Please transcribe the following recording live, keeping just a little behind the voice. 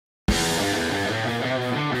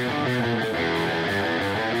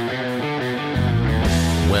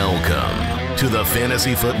to the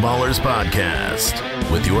Fantasy Footballers Podcast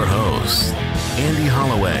with your hosts, Andy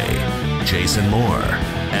Holloway, Jason Moore,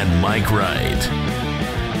 and Mike Wright.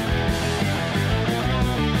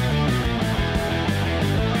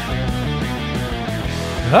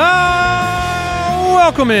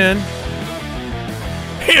 Welcome in.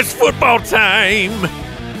 It's football time.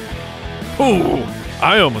 Ooh,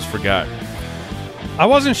 I almost forgot. I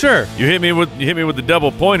wasn't sure. You hit me with the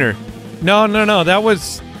double pointer. No. That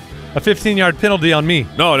was a 15-yard penalty on me.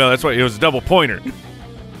 No, that's right. It was a double pointer.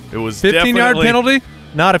 It was 15-yard penalty?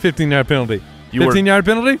 Not a 15-yard penalty. 15-yard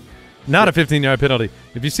penalty? Not a 15-yard penalty.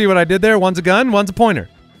 If you see what I did there, one's a gun, one's a pointer.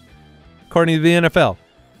 According to the NFL.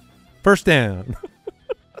 First down.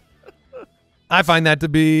 I find that to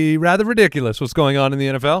be rather ridiculous, what's going on in the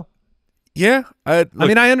NFL. Yeah. I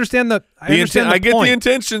understand the I get the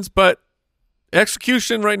intentions, but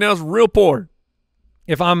execution right now is real poor.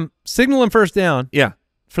 If I'm signaling first down, yeah.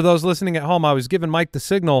 For those listening at home, I was giving Mike the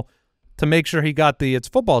signal to make sure he got the it's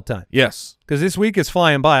football time. Yes. Because this week is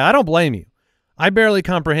flying by. I don't blame you. I barely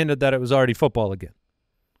comprehended that it was already football again.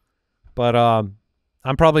 But I'm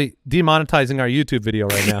probably demonetizing our YouTube video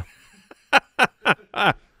right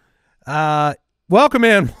now. Welcome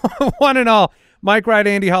in, one and all. Mike Wright,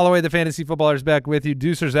 Andy Holloway, the Fantasy Footballers back with you.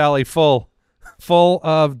 Deucer's Alley full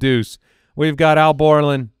of deuce. We've got Al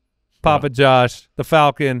Borland, Papa Josh, the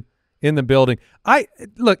Falcon in the building.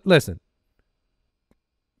 Listen.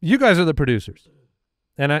 You guys are the producers,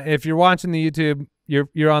 and if you're watching the YouTube,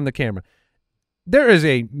 you're on the camera. There is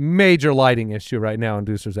a major lighting issue right now in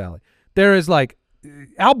Deucer's Alley. There is like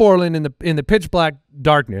Al Borland in the pitch black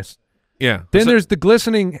darkness. Yeah. Then there's the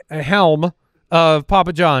glistening helm of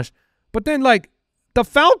Papa Josh, but then like the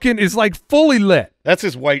Falcon is like fully lit. That's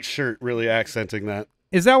his white shirt really accenting that.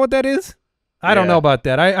 Is that what that is? I don't know about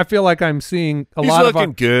that. I feel like I'm seeing He's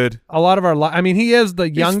looking good. A lot of our I mean, he is the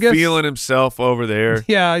youngest. He's feeling himself over there.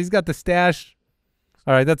 Yeah, he's got the stash.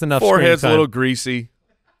 All right, that's enough. Forehead's a little greasy.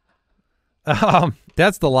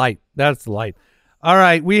 That's the light. That's the light. All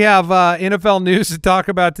right, we have NFL news to talk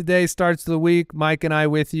about today. Starts the week. Mike and I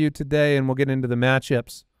with you today, and we'll get into the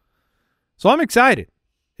matchups. So I'm excited.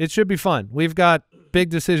 It should be fun. We've got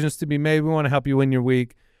big decisions to be made. We want to help you win your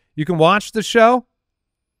week. You can watch the show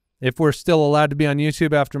if we're still allowed to be on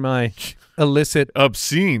YouTube after my illicit,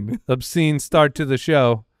 obscene start to the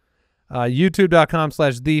show.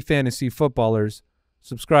 YouTube.com/TheFantasyFootballers.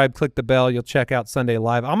 Subscribe, click the bell. You'll check out Sunday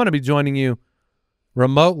Live. I'm going to be joining you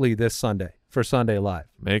remotely this Sunday for Sunday Live.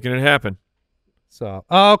 Making it happen. So,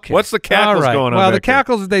 okay. What's the cackles going on? Well, the back there?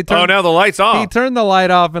 cackles, they turned. Oh, now the light's off. He turned the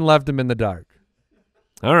light off and left him in the dark.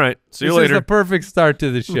 All right. See you later. This is the perfect start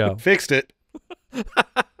to the show. Fixed it.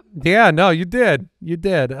 Yeah, no, you did. You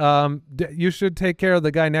did. You should take care of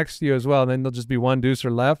the guy next to you as well, and then there'll just be one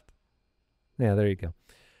deucer left. Yeah, there you go.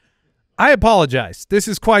 I apologize. This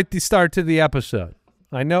is quite the start to the episode.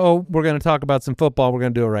 I know we're going to talk about some football. We're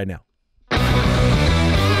going to do it right now.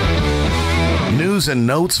 News and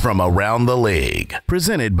notes from around the league,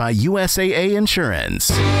 presented by USAA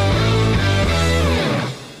Insurance.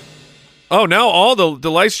 Oh, now all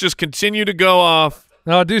the lights just continue to go off.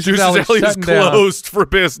 No, Deucer's Alley is closed for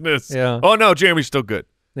business. Yeah. Oh no, Jeremy's still good.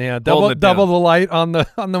 Yeah, double the light on the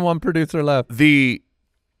one producer left. The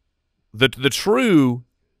true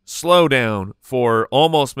slowdown for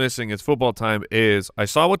almost missing its football time is I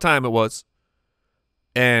saw what time it was,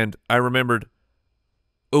 and I remembered,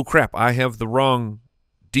 oh crap, I have the wrong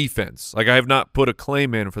defense. Like I have not put a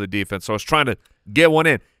claim in for the defense, so I was trying to get one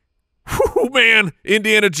in. Whew, man,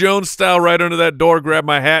 Indiana Jones style right under that door, grabbed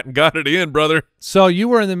my hat and got it in, brother. So you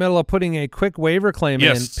were in the middle of putting a quick waiver claim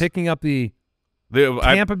in, picking up the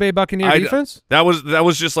Tampa Bay Buccaneer defense? That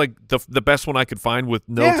was just like the best one I could find with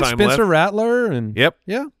no time left. Spencer Rattler and yep.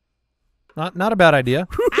 Yeah. Not a bad idea.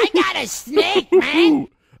 I got a snake, man.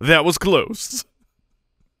 That was close.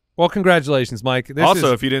 Well, congratulations, Mike.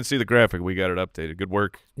 If you didn't see the graphic, we got it updated. Good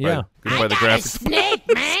work. Yeah. Good by the graphic. Snake,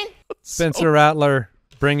 man. Spencer Rattler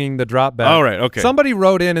bringing the drop back. All right, okay. Somebody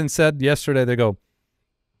wrote in and said yesterday, they go,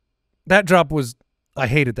 that drop was, I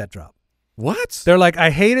hated that drop. What? They're like,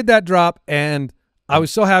 I hated that drop, and I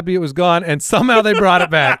was so happy it was gone, and somehow they brought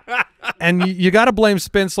it back. And you got to blame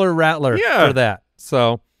Spencer Rattler for that.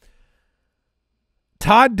 So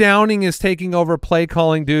Todd Downing is taking over play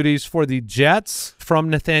calling duties for the Jets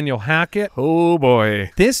from Nathaniel Hackett. Oh,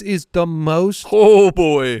 boy. This is the most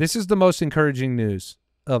encouraging news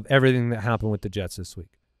of everything that happened with the Jets this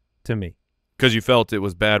week to me. Because you felt it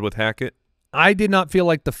was bad with Hackett? I did not feel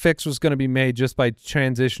like the fix was going to be made just by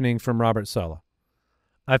transitioning from Robert Saleh.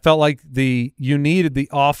 I felt like you needed the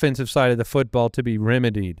offensive side of the football to be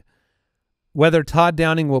remedied. Whether Todd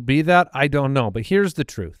Downing will be that, I don't know. But here's the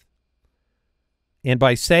truth. And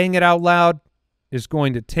by saying it out loud is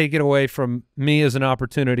going to take it away from me as an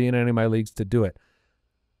opportunity in any of my leagues to do it.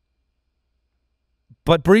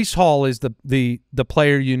 But Breece Hall is the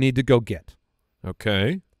player you need to go get.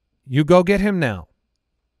 Okay. You go get him now.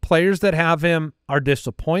 Players that have him are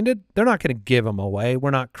disappointed. They're not going to give him away.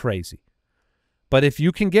 We're not crazy. But if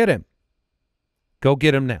you can get him, go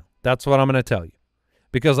get him now. That's what I'm going to tell you.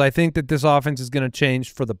 Because I think that this offense is going to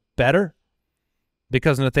change for the better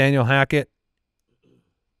because Nathaniel Hackett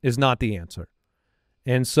is not the answer.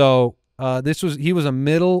 And so he was a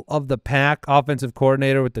middle-of-the-pack offensive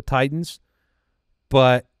coordinator with the Titans,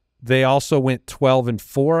 but they also went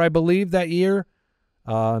 12-4, I believe, that year,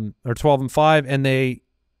 or 12-5, and they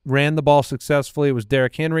ran the ball successfully. It was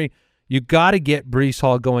Derrick Henry. You got to get Breece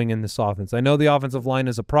Hall going in this offense. I know the offensive line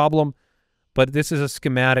is a problem, but this is a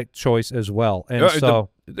schematic choice as well. And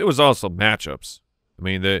there was also matchups. I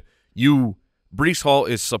mean, Breece Hall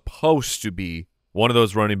is supposed to be one of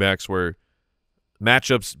those running backs where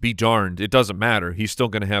matchups be darned. It doesn't matter. He's still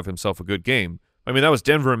going to have himself a good game. I mean, that was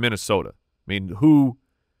Denver and Minnesota. I mean, who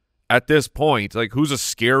at this point, like, who's a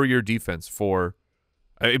scarier defense for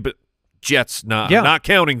but Jets, not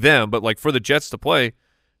counting them, but like for the Jets to play,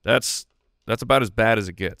 that's about as bad as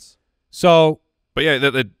it gets. So, but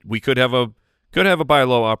yeah, we could have a buy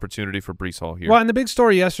low opportunity for Breece Hall here. Well, and the big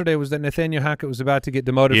story yesterday was that Nathaniel Hackett was about to get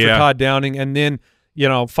demoted for Todd Downing, and then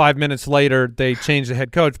 5 minutes later they changed the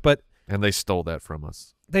head coach. And they stole that from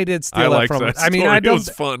us. They did steal that from us. I mean, it was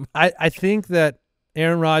fun. I think that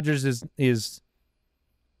Aaron Rodgers is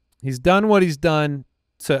he's done what he's done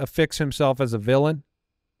to affix himself as a villain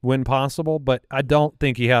when possible, but I don't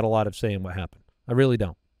think he had a lot of say in what happened. I really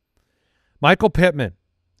don't. Michael Pittman.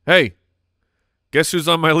 Hey, guess who's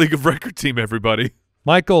on my League of Record team, everybody?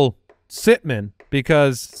 Michael Sitman,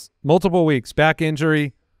 because multiple weeks, back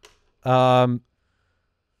injury. IR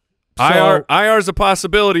is a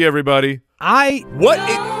possibility, everybody. Thank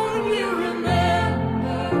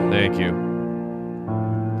you.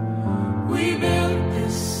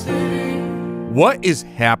 What is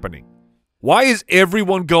happening? Why is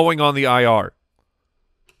everyone going on the IR?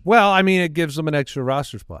 Well, I mean, it gives them an extra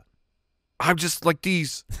roster spot. I'm just like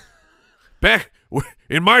these. Back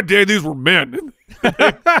in my day, these were men,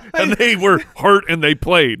 and they were hurt and they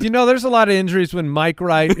played. There's a lot of injuries when Mike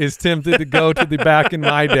Wright is tempted to go to the back in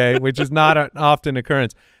my day, which is not an often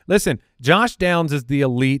occurrence. Listen, Josh Downs is the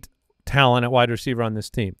elite talent at wide receiver on this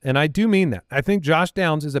team, and I do mean that. I think Josh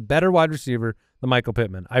Downs is a better wide receiver than Michael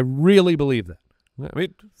Pittman. I really believe that. I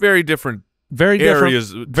mean, very different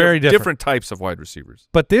areas, very different types of wide receivers.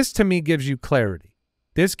 But this, to me, gives you clarity.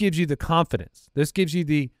 This gives you the confidence. This gives you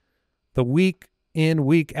the week in,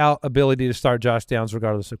 week out ability to start Josh Downs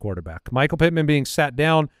regardless of quarterback. Michael Pittman being sat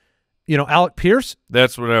down, Alec Pierce.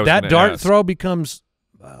 That's what I was That dart throw becomes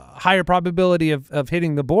higher probability of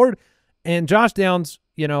hitting the board. And Josh Downs,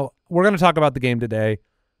 we're going to talk about the game today.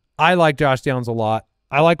 I like Josh Downs a lot.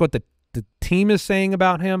 I like what the team is saying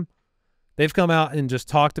about him. They've come out and just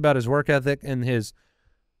talked about his work ethic and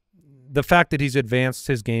the fact that he's advanced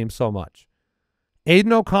his game so much.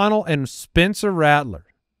 Aiden O'Connell and Spencer Rattler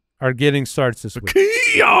are getting starts this week.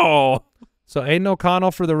 So Aiden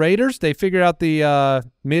O'Connell for the Raiders. They figured out the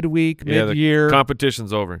mid-year. The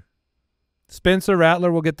competition's over. Spencer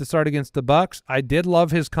Rattler will get the start against the Bucs. I did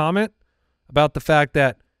love his comment about the fact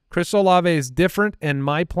that Chris Olave is different, and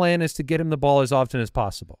my plan is to get him the ball as often as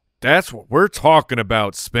possible. That's what we're talking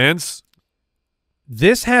about, Spence.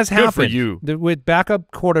 This has happened. Good for you. With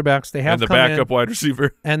backup quarterbacks. They have and the backup wide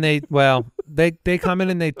receiver. And they come in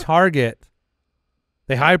and they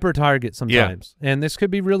hyper-target sometimes. Yeah. And this could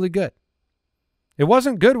be really good. It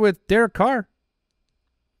wasn't good with Derek Carr.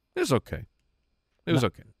 It was okay. It was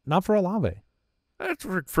okay. Not for Olave.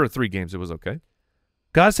 For 3 games, it was okay.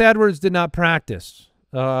 Gus Edwards did not practice.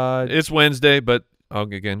 It's Wednesday, but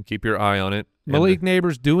again, keep your eye on it. Malik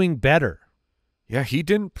Neighbors doing better. Yeah, he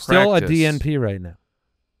didn't practice. Still a DNP right now.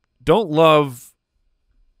 Don't love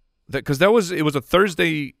that because it was a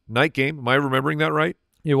Thursday night game. Am I remembering that right?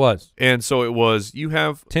 It was. And so it was. You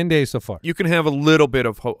have 10 days so far. You can have a little bit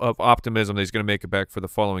of optimism that he's going to make it back for the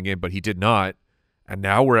following game, but he did not. And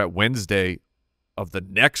now we're at Wednesday of the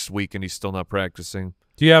next week, and he's still not practicing.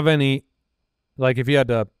 Do you have any, like, if you had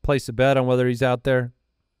to place a bet on whether he's out there?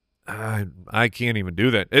 I can't even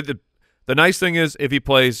do that. The nice thing is, if he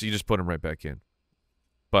plays, you just put him right back in.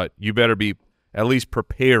 But you better be at least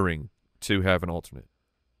preparing to have an alternate.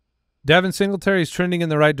 Devin Singletary is trending in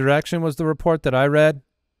the right direction was the report that I read.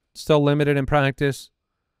 Still limited in practice.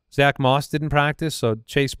 Zach Moss didn't practice, so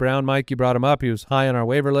Chase Brown, Mike, you brought him up. He was high on our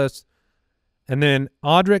waiver list. And then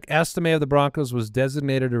Audric Estime of the Broncos was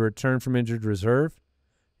designated a return from injured reserve.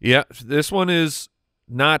 Yeah, this one is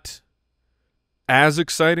not as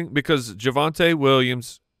exciting because Javonte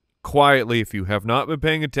Williams, quietly, if you have not been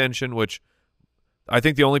paying attention, which I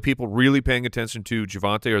think the only people really paying attention to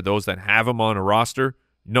Javonte are those that have him on a roster.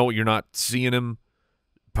 No, you're not seeing him.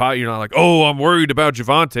 You're not like, oh, I'm worried about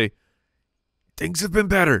Javonte. Things have been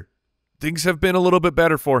better. Things have been a little bit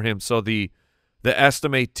better for him. So the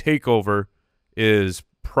estimate takeover is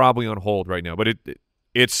probably on hold right now, but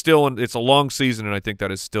it's a long season, and I think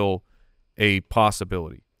that is still a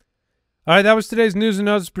possibility. All right, that was today's news and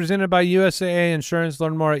notes presented by USAA Insurance.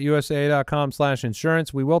 Learn more at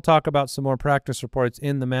usaa.com/insurance. We will talk about some more practice reports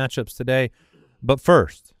in the matchups today, but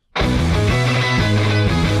first,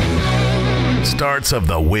 Starts of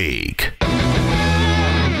the week.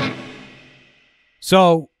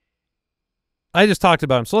 So I just talked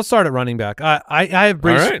about him. So let's start at running back. I have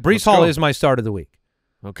Breece. All right, Breece Hall is my start of the week.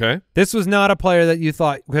 Okay. This was not a player that you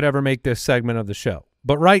thought could ever make this segment of the show.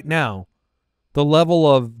 But right now, the level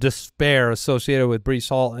of despair associated with Breece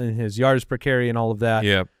Hall and his yards per carry and all of that.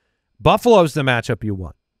 Yeah. Buffalo's the matchup you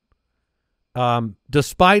want.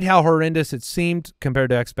 Despite how horrendous it seemed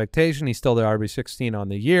compared to expectation, he's still the RB16 on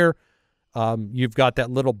the year. You've got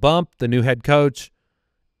that little bump, the new head coach,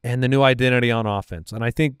 and the new identity on offense. And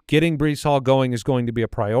I think getting Breece Hall going is going to be a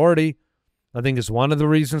priority. I think it's one of the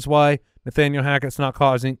reasons why Nathaniel Hackett's not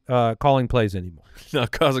calling plays anymore.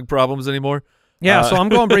 Not causing problems anymore? Yeah, so I'm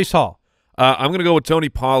going Breece Hall. I'm going to go with Tony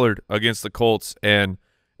Pollard against the Colts, and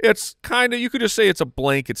it's kind of, you could just say it's a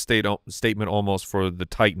blanket statement almost for the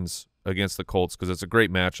Titans against the Colts because it's a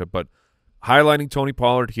great matchup. But highlighting Tony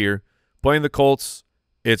Pollard here, playing the Colts,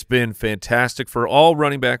 it's been fantastic for all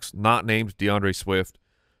running backs not named DeAndre Swift.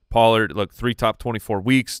 Pollard, look, 3 top 24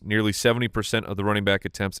 weeks, nearly 70% of the running back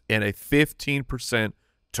attempts, and a 15%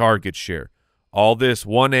 target share. All this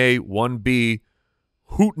 1A, 1B,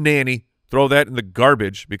 hootenanny, throw that in the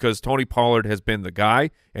garbage because Tony Pollard has been the guy,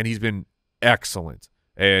 and he's been excellent,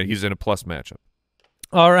 and he's in a plus matchup.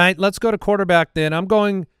 All right, let's go to quarterback then. I'm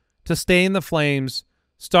going to stay in the Flames.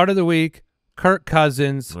 Start of the week, Kirk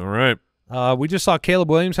Cousins. All right. We just saw Caleb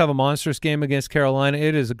Williams have a monstrous game against Carolina.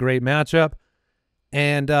 It is a great matchup.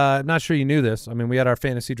 And I'm not sure you knew this. I mean, we had our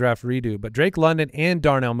fantasy draft redo, but Drake London and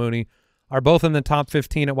Darnell Mooney are both in the top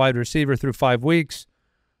 15 at wide receiver through 5 weeks.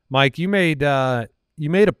 Mike, you made a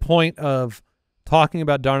point of talking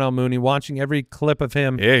about Darnell Mooney, watching every clip of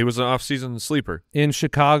him. Yeah, he was an off-season sleeper in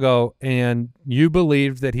Chicago, and you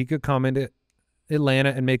believed that he could come into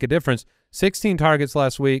Atlanta and make a difference. 16 targets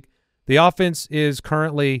last week. The offense is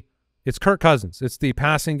currently it's Kirk Cousins. It's the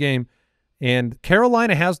passing game, and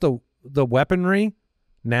Carolina has the weaponry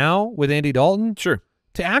now with Andy Dalton to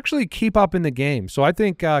actually keep up in the game. So I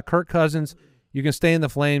think Kirk Cousins, you can stay in the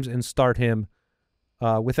Flames and start him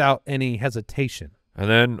without any hesitation. And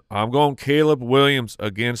then I'm going Caleb Williams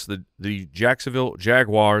against the Jacksonville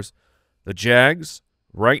Jaguars. The Jags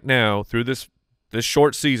right now through this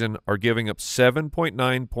short season are giving up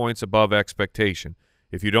 7.9 points above expectation.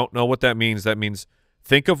 If you don't know what that means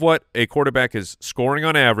think of what a quarterback is scoring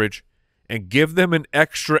on average and give them an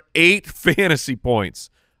extra 8 fantasy points.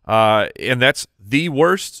 And that's the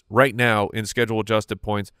worst right now in schedule-adjusted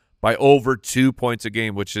points by over 2 points a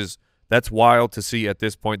game, that's wild to see at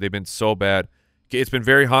this point. They've been so bad. It's been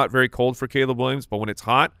very hot, very cold for Caleb Williams, but when it's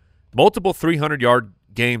hot, multiple 300-yard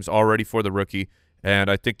games already for the rookie, and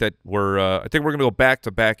I think that we're going to go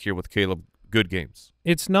back-to-back here with Caleb. Good games.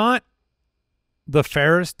 It's not the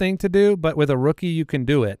fairest thing to do, but with a rookie you can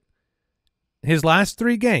do it. His last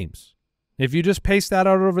 3 games, if you just pace that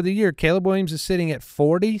out over the year, Caleb Williams is sitting at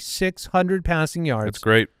 4,600 passing yards. That's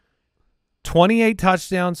great. 28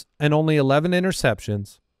 touchdowns and only 11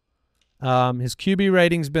 interceptions. His QB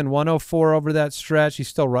rating's been 104 over that stretch. He's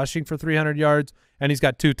still rushing for 300 yards, and he's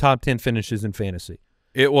got 2 top 10 finishes in fantasy.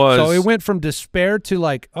 So it went from despair to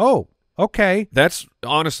like, oh, okay. That's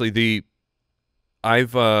honestly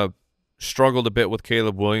I've struggled a bit with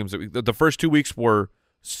Caleb Williams. The first 2 weeks were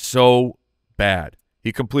so bad.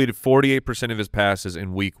 He completed 48% of his passes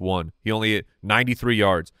in week 1. He only hit 93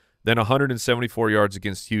 yards, then 174 yards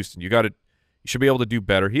against Houston. You should be able to do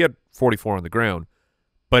better. He had 44 on the ground,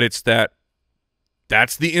 but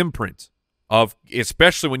that's the imprint of,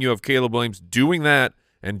 especially when you have Caleb Williams doing that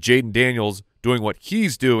and Jaden Daniels doing what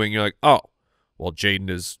he's doing. You're like, oh, well, Jaden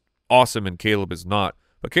is awesome and Caleb is not.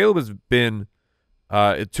 But Caleb has been 2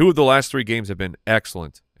 of the last 3 games have been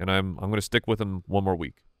excellent, and I'm going to stick with him 1 more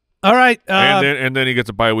week. All right. And then he gets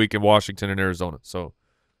a bye week in Washington and Arizona. So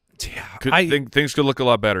things could look a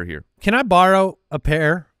lot better here. Can I borrow a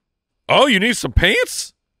pair? Oh, you need some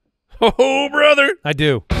pants? Oh, brother. I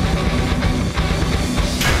do.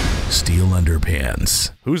 Steel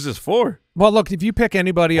underpants. Who's this for? Well, look, if you pick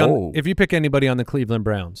anybody on Oh. the Cleveland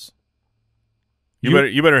Browns,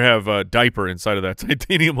 You better have a diaper inside of that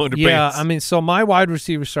titanium underpants. yeah, I mean, so my wide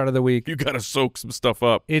receiver start of the week, You got to soak some stuff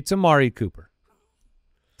up. it's Amari Cooper.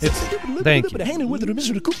 Thank you.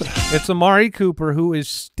 It's Amari Cooper, who is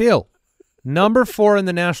still number 4 in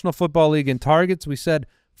the National Football League in targets. We said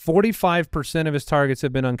 45% of his targets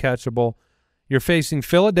have been uncatchable. You're facing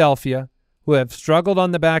Philadelphia, who have struggled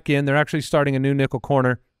on the back end. They're actually starting a new nickel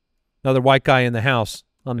corner, another white guy in the house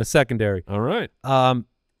on the secondary. All right.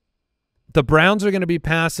 The Browns are going to be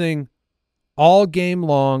passing all game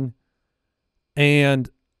long, and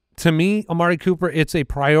to me, Amari Cooper, it's a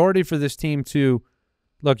priority for this team to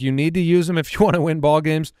look. You need to use him if you want to win ball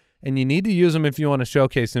games, and you need to use him if you want to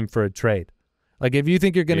showcase him for a trade. Like if you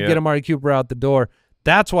think you're going to get Amari Cooper out the door,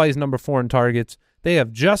 that's why he's number 4 in targets. They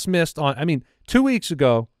have just missed on. I mean, 2 weeks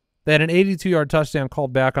ago, they had an 82-yard touchdown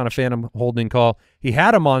called back on a phantom holding call. He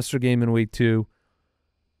had a monster game in week 2.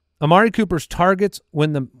 Amari Cooper's targets,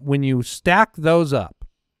 when you stack those up,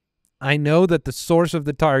 I know that the source of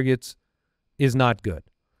the targets is not good.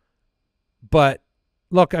 But,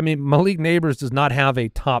 look, I mean, Malik Neighbors does not have a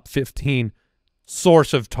top 15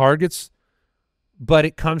 source of targets, but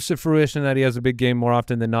it comes to fruition that he has a big game more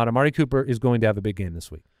often than not. Amari Cooper is going to have a big game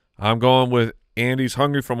this week. I'm going with Andy's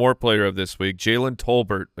Hungry for More player of this week, Jalen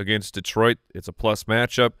Tolbert against Detroit. It's a plus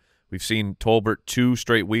matchup. We've seen Tolbert 2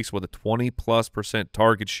 straight weeks with a 20+%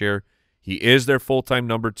 target share. He is their full-time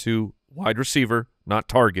number 2 wide receiver, not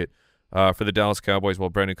target, for the Dallas Cowboys while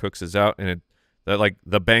Brandon Cooks is out. And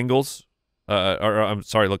the Bengals, I'm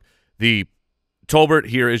sorry, look, the Tolbert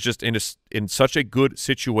here is just in such a good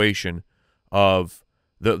situation of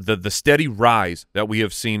the steady rise that we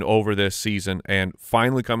have seen over this season and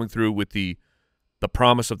finally coming through with the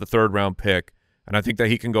promise of the 3rd-round pick. And I think that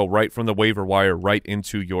he can go right from the waiver wire right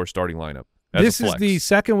into your starting lineup. This is the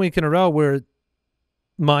second week in a row where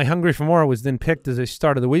my Hungry for More was then picked as a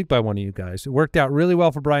start of the week by one of you guys. It worked out really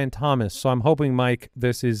well for Brian Thomas. So I'm hoping, Mike,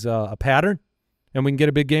 this is a pattern and we can get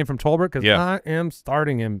a big game from Tolbert because I am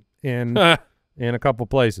starting him in a couple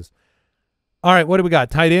places. All right, what do we got?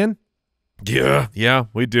 Tight end? Yeah,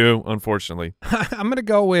 we do, unfortunately. I'm going to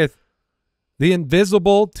go with the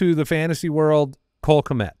invisible to the fantasy world, Cole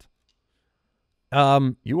Kmet.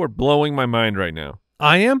 You are blowing my mind right now.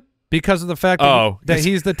 I am, because of the fact that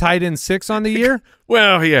he's the tight end 6 on the year.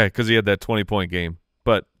 Well, yeah, because he had that 20-point game.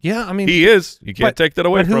 But yeah, I mean, he is. You can't take that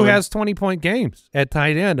away from him. But who has 20-point games at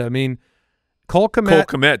tight end? I mean, Cole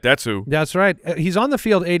Kmet. That's who. That's right. He's on the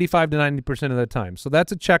field 85 to 90% of the time. So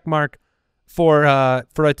that's a check mark for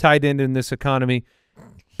a tight end in this economy.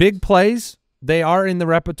 Big plays, they are in the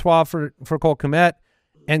repertoire for Cole Kmet.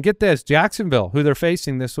 And get this, Jacksonville, who they're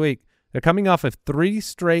facing this week, they're coming off of 3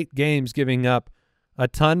 straight games giving up a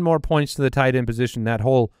ton more points to the tight end position, that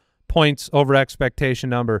whole points over expectation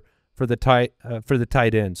number for the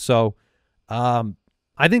tight end. So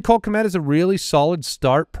I think Cole Kmet is a really solid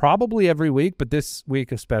start probably every week, but this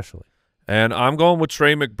week especially. And I'm going with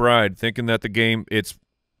Trey McBride, thinking that the game,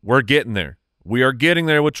 we're getting there. We are getting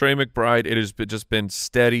there with Trey McBride. It has just been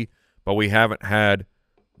steady, but we haven't had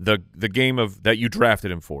the game that you drafted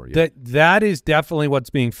him for yet. That is definitely what's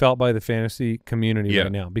being felt by the fantasy community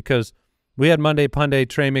right now, because we had Monday Punday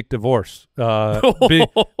Trey McDivorce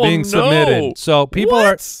being submitted. So people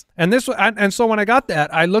are and so when I got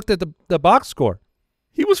that, I looked at the box score.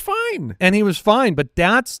 He was fine. And he was fine, but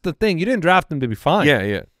that's the thing. You didn't draft him to be fine.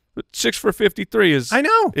 Yeah. But 6 for 53 is I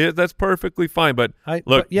know. That's perfectly fine, but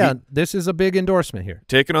this is a big endorsement here.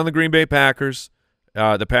 Taking on the Green Bay Packers.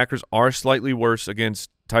 The Packers are slightly worse against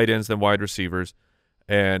tight ends than wide receivers,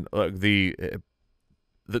 and the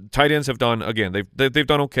tight ends have done they've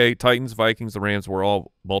done okay. Titans, Vikings, the Rams were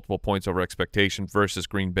all multiple points over expectation versus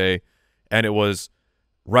Green Bay, and it was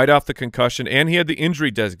right off the concussion, and he had the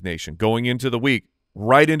injury designation going into the week,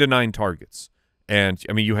 right into 9 targets. And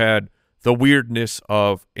I mean, you had the weirdness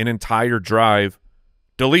of an entire drive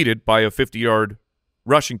deleted by a 50-yard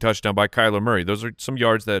rushing touchdown by Kyler Murray. Those are some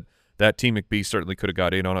yards that Team McBee certainly could have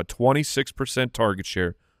got in on. A 26% target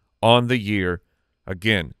share on the year.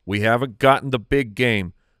 Again, we haven't gotten the big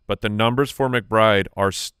game, but the numbers for McBride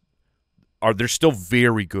they're still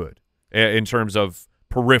very good in terms of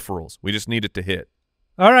peripherals. We just need it to hit.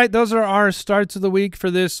 All right, those are our starts of the week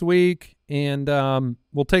for this week, and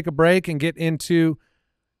we'll take a break and get into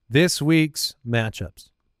this week's matchups.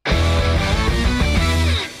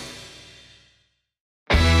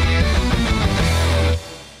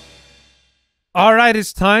 All right,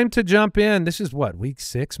 it's time to jump in. This is what, week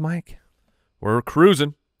 6, Mike? We're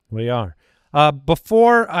cruising. We are.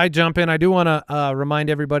 Before I jump in, I do want to remind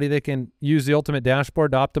everybody they can use the Ultimate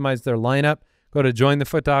Dashboard to optimize their lineup. Go to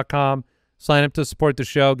jointhefoot.com, sign up to support the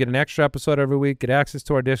show, get an extra episode every week, get access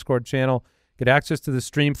to our Discord channel, get access to the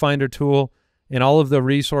Stream Finder tool, and all of the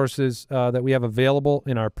resources that we have available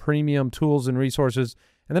in our premium tools and resources.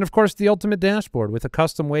 And then, of course, the Ultimate Dashboard with a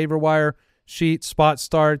custom waiver wire sheet, spot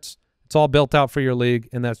starts. It's all built out for your league,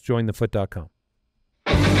 and that's jointhefoot.com.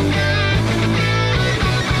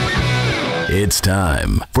 It's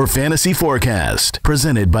time for Fantasy Forecast,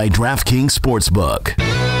 presented by DraftKings Sportsbook.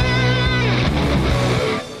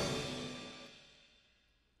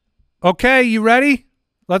 Okay, you ready?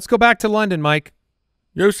 Let's go back to London, Mike.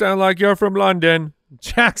 You sound like you're from London.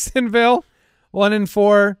 Jacksonville,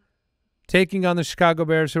 1-4, taking on the Chicago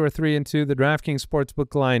Bears, who are 3-2. The DraftKings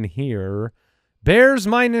Sportsbook line here. Bears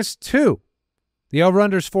 -2. The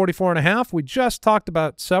over-under is 44.5. We just talked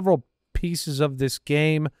about several pieces of this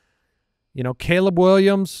game. You know, Caleb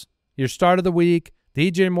Williams, your start of the week.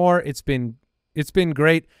 DJ Moore, it's been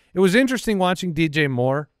great. It was interesting watching DJ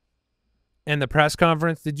Moore and the press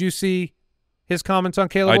conference. Did you see his comments on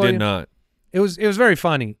Caleb Williams? I did not. It was very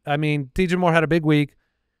funny. I mean, DJ Moore had a big week.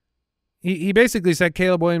 He basically said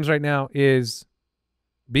Caleb Williams right now is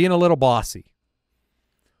being a little bossy.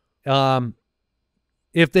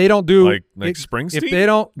 If they don't do like Springsteen,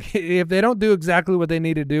 if they don't do exactly what they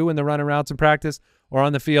need to do when they're running routes in practice or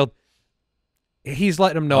on the field, he's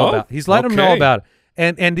letting them know about. He's letting them know about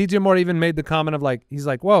it. And DJ Moore even made the comment of he's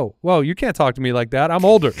like, whoa, you can't talk to me like that. I'm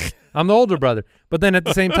older. I'm the older brother. But then at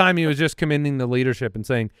the same time, he was just commending the leadership and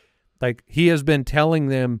saying, he has been telling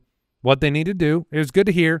them what they need to do. It was good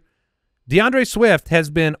to hear. DeAndre Swift has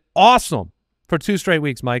been awesome for 2 straight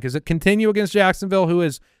weeks, Mike. Does it continue against Jacksonville, who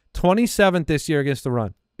is 27th this year against the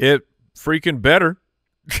run? It freaking better.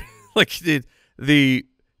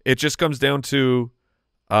 It just comes down to,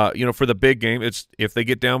 for the big game, it's if they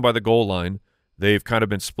get down by the goal line, they've kind of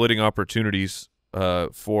been splitting opportunities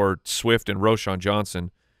for Swift and Roschon Johnson,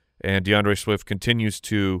 and DeAndre Swift continues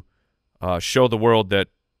to show the world that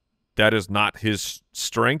is not his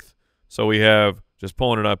strength. So we have, just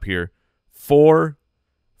pulling it up here, four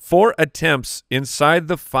attempts inside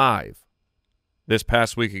the 5 this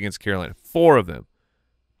past week against Carolina. 4 of them,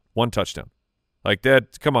 1 touchdown. Like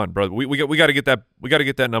that, come on, brother. We got to get that. We got to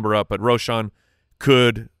get that number up. But Roschon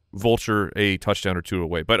could vulture a touchdown or 2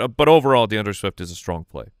 away. But overall, DeAndre Swift is a strong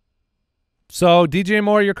play. So DJ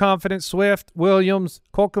Moore, you're confident. Swift, Williams,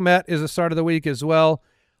 Cole Kmet is the start of the week as well.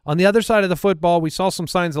 On the other side of the football, we saw some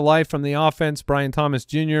signs of life from the offense. Brian Thomas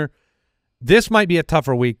Jr. This might be a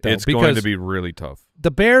tougher week, though. It's going to be really tough. The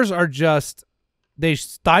Bears are they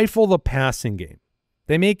stifle the passing game.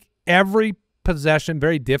 They make every possession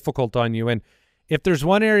very difficult on you. And if there's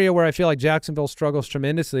one area where I feel like Jacksonville struggles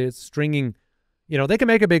tremendously, it's stringing, they can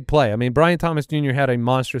make a big play. I mean, Brian Thomas Jr. had a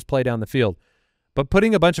monstrous play down the field. But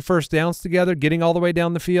putting a bunch of first downs together, getting all the way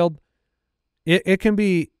down the field, it can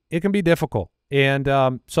be difficult. And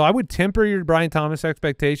so I would temper your Brian Thomas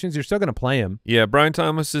expectations. You're still going to play him. Yeah, Brian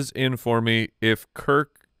Thomas is in for me. If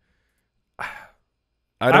Kirk,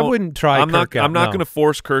 I wouldn't try Kirk out. I'm not going to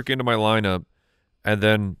force Kirk into my lineup. And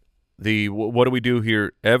then what do we do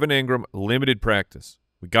here? Evan Engram, limited practice.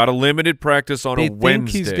 We got a limited practice on a Wednesday. They think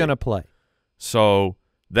he's going to play. So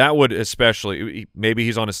that would especially, maybe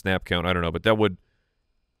he's on a snap count, I don't know, but that would,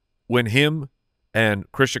 when him and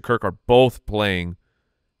Christian Kirk are both playing,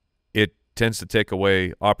 it tends to take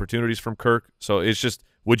away opportunities from Kirk. So it's just,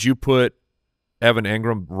 would you put Evan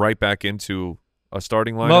Engram right back into a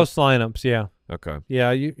starting lineup? Most lineups, yeah. Okay.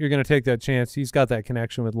 Yeah, you're going to take that chance. He's got that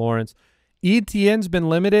connection with Lawrence. Etienne's been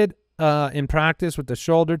limited in practice with the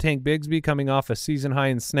shoulder. Tank Bigsby coming off a season high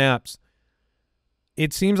in snaps.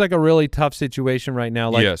 It seems like a really tough situation right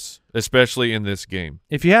now. Yes, especially in this game.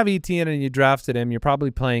 If you have Etienne and you drafted him, you're probably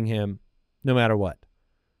playing him no matter what.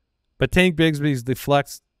 But Tank Bigsby's the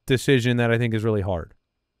flex decision that I think is really hard.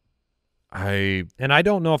 And I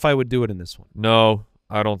don't know if I would do it in this one. No,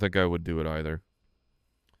 I don't think I would do it either.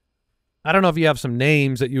 I don't know if you have some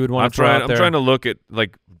names that you would want to throw out there. I'm trying to look at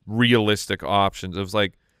realistic options of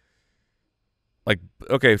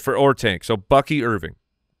okay, or Tank. So Bucky Irving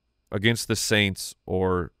against the Saints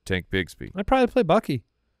or Tank Bigsby. I'd probably play Bucky.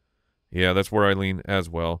 Yeah, that's where I lean as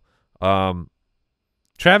well.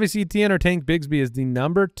 Travis Etienne or Tank Bigsby is the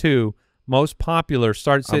number 2 most popular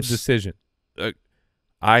start-sit decision.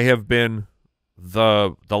 I have been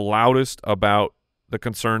the loudest about the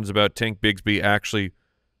concerns about Tank Bigsby. Actually,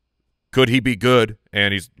 could he be good?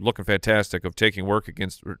 And he's looking fantastic of taking work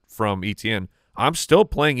from Etienne. I'm still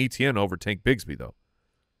playing Etienne over Tank Bigsby, though.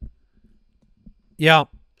 Yeah,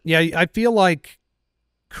 I feel like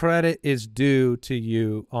credit is due to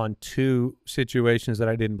you on two situations that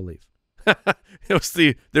I didn't believe.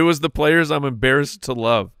 There was the players I'm embarrassed to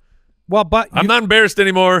love. Well, but I'm not embarrassed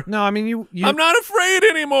anymore. No, I mean you I'm not afraid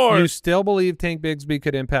anymore. You still believe Tank Bigsby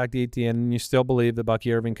could impact Etienne, and you still believe that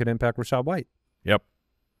Bucky Irving could impact Rachaad White. Yep.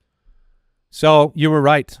 So you were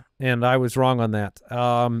right, and I was wrong on that.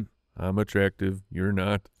 I'm attractive. You're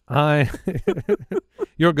not.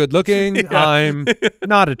 You're good looking. Yeah. I'm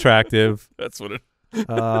not attractive. That's what it.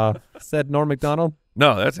 Said Norm Macdonald.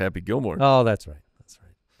 No, that's Happy Gilmore. Oh, that's right. That's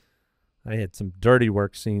right. I had some dirty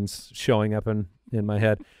work scenes showing up in my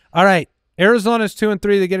head. All right, Arizona's 2-3.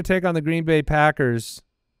 They get a take on the Green Bay Packers.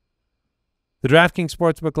 The DraftKings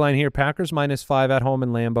Sportsbook line here: Packers -5 at home in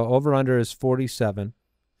Lambeau. Over/under is 47.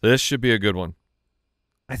 This should be a good one.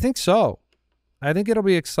 I think so. I think it'll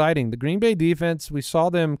be exciting. The Green Bay defense, we saw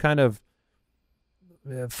them kind of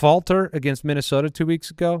falter against Minnesota 2 weeks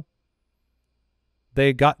ago.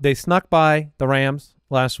 They snuck by the Rams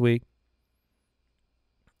last week.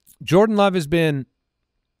 Jordan Love has been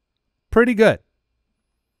pretty good.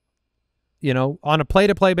 You know, on a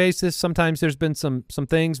play-to-play basis, sometimes there's been some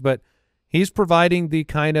things, but he's providing the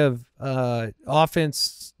kind of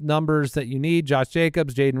offense numbers that you need. Josh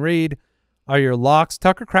Jacobs, Jaden Reed are your locks.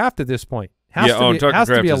 Tucker Kraft at this point has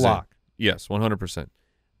to be a lock. Yes, 100%.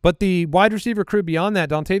 But the wide receiver crew beyond that,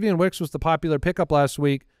 Dontavian Wicks was the popular pickup last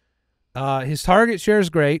week. His target share is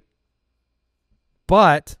great,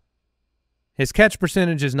 but his catch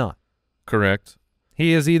percentage is not. Correct.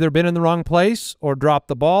 He has either been in the wrong place or dropped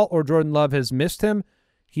the ball, or Jordan Love has missed him.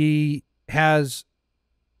 He has,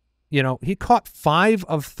 he caught 5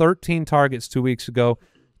 of 13 targets 2 weeks ago,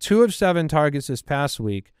 2 of 7 targets this past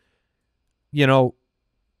week.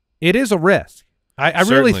 It is a risk. I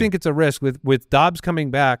really think it's a risk with Dobbs coming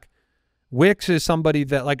back. Wicks is somebody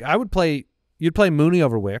that, like, I would play. You'd play Mooney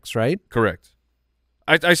over Wicks, right? Correct.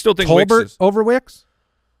 I still think Tolbert Wicks is over Wicks.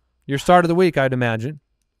 Your start of the week, I'd imagine.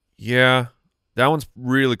 Yeah, that one's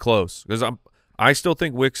really close because I still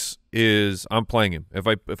think Wicks is. I'm playing him if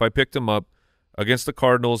I picked him up against the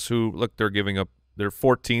Cardinals, who look they're giving up. They're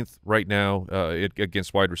 14th right now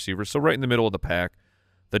against wide receivers, so right in the middle of the pack.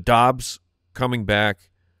 The Dobbs coming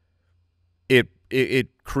back, it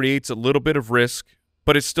creates a little bit of risk,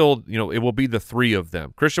 but it's still, it will be the 3 of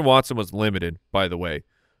them. Christian Watson was limited, by the way,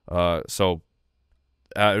 so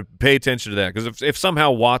pay attention to that because if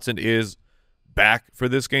somehow Watson is back for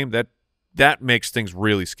this game, that makes things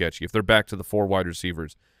really sketchy. If they're back to the 4 wide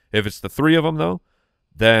receivers, if it's the 3 of them though,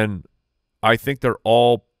 then I think they're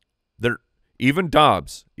even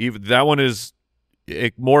Dobbs. Even that one is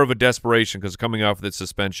more of a desperation because coming off that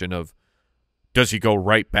suspension of, does he go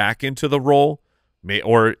right back into the role?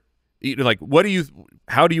 Or like,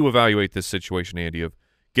 how do you evaluate this situation, Andy? Of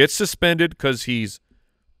gets suspended because he's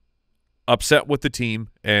upset with the team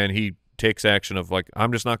and he takes action of like,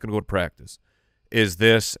 I'm just not going to go to practice. Is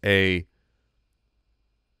this could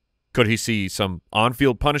he see some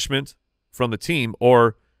on-field punishment from the team,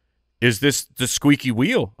 or is this the squeaky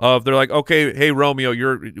wheel of they're like, okay, hey Romeo,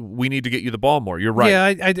 we need to get you the ball more. You're right.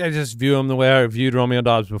 Yeah, I just view him the way I viewed Romeo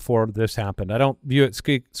Dobbs before this happened. I don't view it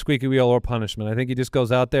squeaky wheel or punishment. I think he just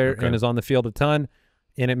goes out there and is on the field a ton,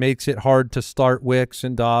 and it makes it hard to start Wicks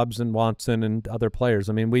and Dobbs and Watson and other players.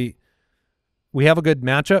 I mean, we have a good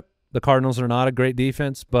matchup. The Cardinals are not a great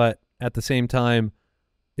defense, but at the same time,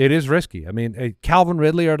 it is risky. I mean, Calvin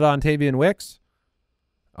Ridley or Dontavian Wicks.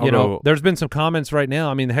 There's been some comments right now.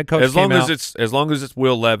 I mean, the head coach as long as it's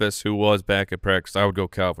Will Levis who was back at practice, I would go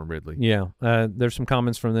Calvin Ridley. Yeah, there's some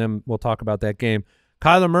comments from them. We'll talk about that game.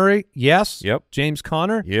 Kyler Murray, yes. Yep. James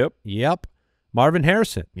Conner, yep. Marvin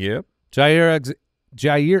Harrison, yep.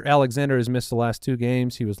 Jair Alexander has missed the last 2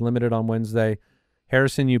 games. He was limited on Wednesday.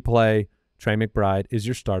 Harrison, you play. Trey McBride is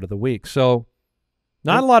your start of the week. So,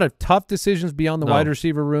 not a lot of tough decisions beyond the wide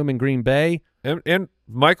receiver room in Green Bay. And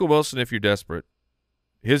Michael Wilson, if you're desperate.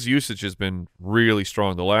 His usage has been really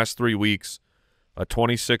strong. The last 3 weeks, a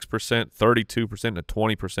 26%, 32%, and a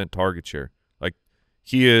 20% target share. Like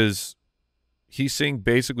he's seeing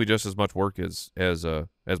basically just as much work as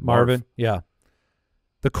Marvin. Yeah.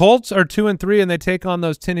 The Colts are 2-3, and they take on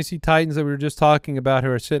those Tennessee Titans that we were just talking about,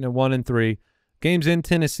 who are sitting at 1-3. Games in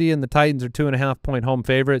Tennessee, and the Titans are 2.5-point home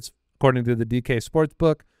favorites according to the DK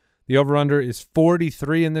Sportsbook. The over/under is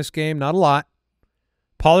 43 in this game. Not a lot.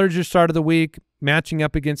 Pollard's your start of the week, matching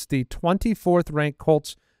up against the 24th ranked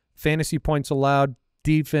Colts fantasy points allowed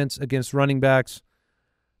defense against running backs.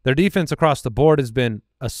 Their defense across the board has been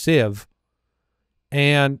a sieve.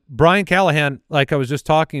 And Brian Callahan, like I was just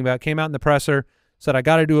talking about, came out in the presser, said, I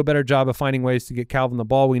got to do a better job of finding ways to get Calvin the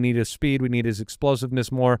ball. We need his speed. We need his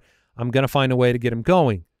explosiveness more. I'm going to find a way to get him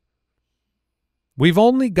going. We've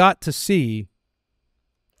only got to see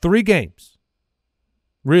 3 games,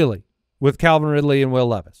 really, with Calvin Ridley and Will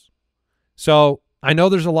Levis. So I know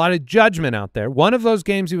there's a lot of judgment out there. One of those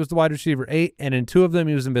games he was the wide receiver 8, and in 2 of them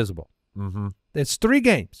he was invisible. Mm-hmm. It's 3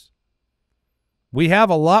 games. We have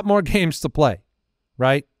a lot more games to play,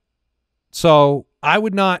 right? So I'd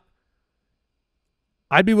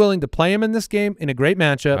be willing to play him in this game in a great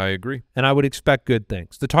matchup. I agree. And I would expect good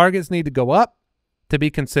things. The targets need to go up to be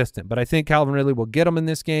consistent, but I think Calvin Ridley will get them in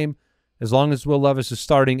this game as long as Will Levis is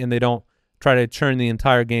starting and they don't try to churn the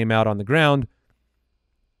entire game out on the ground.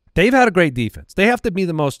 They've had a great defense. They have to be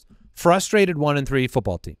the most frustrated 1-3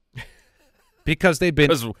 football team because they've been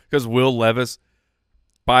because Will Levis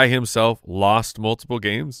by himself lost multiple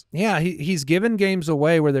games. Yeah, he's given games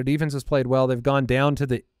away where their defense has played well. They've gone down to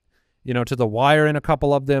the wire in a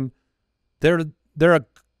couple of them. They're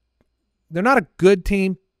not a good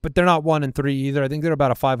team, but they're not 1-3 either. I think they're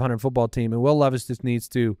about a 500 football team, and Will Levis just needs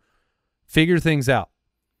to figure things out.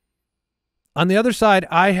 On the other side,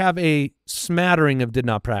 I have a smattering of did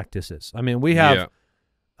not practices. I mean, we have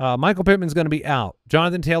Michael Pittman's going to be out.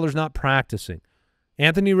 Jonathan Taylor's not practicing.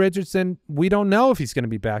 Anthony Richardson, we don't know if he's going to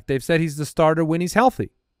be back. They've said he's the starter when he's healthy.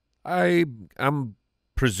 I'm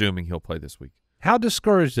presuming he'll play this week. How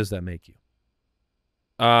discouraged does that make you?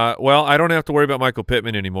 Well, I don't have to worry about Michael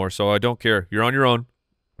Pittman anymore, so I don't care. You're on your own.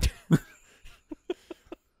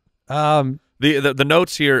 The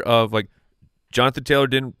notes here of like Jonathan Taylor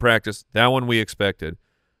didn't practice. That one we expected.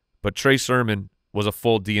 But Trey Sermon was a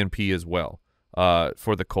full DNP as well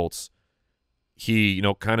for the Colts. He,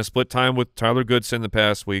 kind of split time with Tyler Goodson the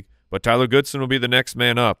past week, but Tyler Goodson will be the next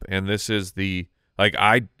man up, and this is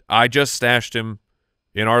I just stashed him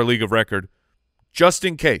in our league of record just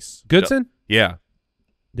in case. Goodson? Yeah.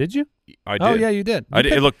 Did you? I did. Oh, yeah, you did. I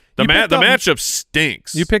did. Look, the matchup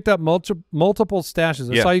stinks. You picked up multiple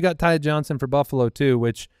stashes. I saw you got Ty Johnson for Buffalo too,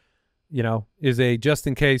 which, is a just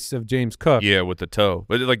in case of James Cook. Yeah, with the toe.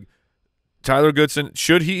 But Tyler Goodson,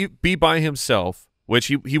 should he be by himself, which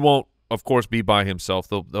he won't, of course, be by himself.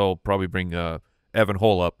 They'll probably bring Evan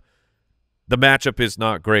Hull up. The matchup is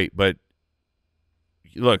not great, but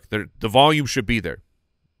look, the volume should be there.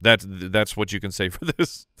 That's what you can say for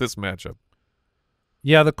this matchup.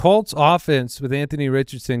 Yeah, the Colts offense with Anthony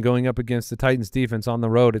Richardson going up against the Titans defense on the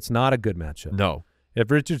road, it's not a good matchup. No. If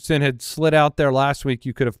Richardson had slid out there last week,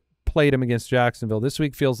 you could have played him against Jacksonville. This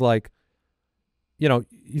week feels like,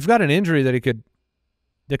 you've got an injury that could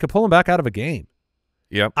pull him back out of a game.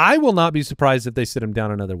 Yep. I will not be surprised if they sit him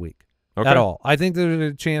down another week at all. I think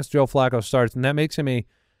there's a chance Joe Flacco starts, and that makes him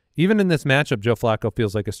even in this matchup, Joe Flacco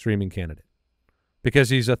feels like a streaming candidate because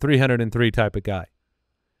he's a 303 type of guy.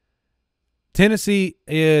 Tennessee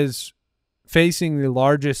is facing the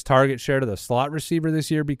largest target share to the slot receiver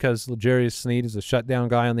this year because L'Jarius Sneed is a shutdown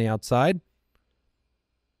guy on the outside.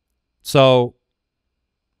 So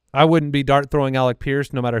I wouldn't be dart throwing Alec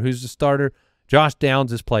Pierce no matter who's the starter. Josh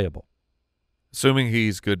Downs is playable. Assuming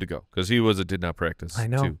he's good to go because he did not practice. I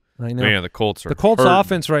know. Too. I know. Man, the Colts hurting.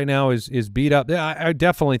 Offense right now is beat up. I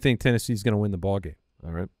definitely think Tennessee's going to win the ball game.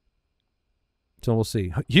 All right. So we'll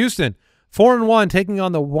see. Houston, 4-1, taking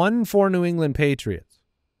on the 1-4 New England Patriots.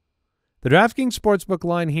 The DraftKings Sportsbook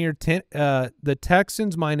line here, the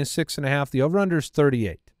Texans minus 6.5. The over-under is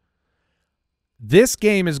 38. This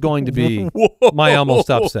game is going to be my almost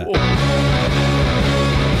upset.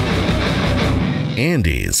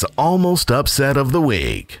 Andy's almost upset of the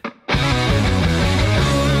week.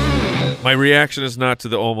 My reaction is not to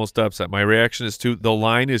the almost upset. My reaction is to the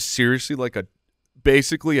line is seriously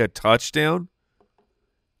basically a touchdown.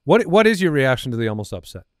 What is your reaction to the almost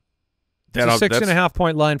upset? It's a 6.5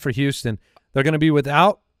 point line for Houston. They're going to be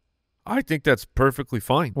without. I think that's perfectly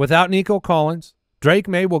fine. Without Nico Collins, Drake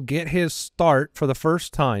May will get his start for the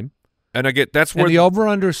first time. And that's where the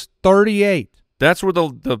over/under is 38. That's where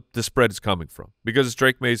the spread is coming from because it's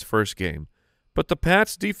Drake May's first game. But the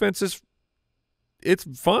Pats defense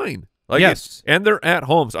it's fine. Yes, and they're at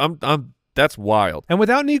home. So that's wild. And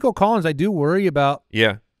without Nico Collins, I do worry about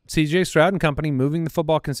C.J. Stroud and company moving the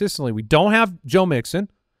football consistently. We don't have Joe Mixon,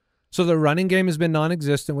 so the running game has been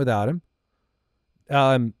non-existent without him.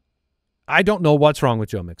 I don't know what's wrong with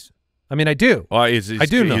Joe Mixon. I mean, I do. Well, I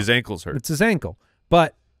do know his ankle's hurt. It's his ankle,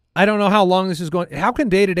 but I don't know how long this is going. How can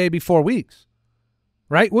day-to-day be 4 weeks?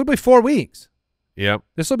 Right? It would be 4 weeks. Yep.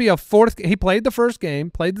 This will be a fourth. He played the first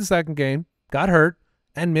game, played the second game, got hurt,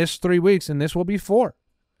 and missed 3 weeks, and this will be 4.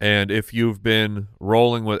 And if you've been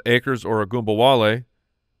rolling with Akers or Agumbawale,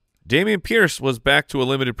 Damian Pierce was back to a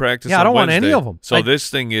limited practice. Yeah, I don't want Wednesday. any of them. So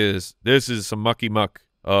this is some mucky muck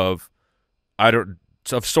of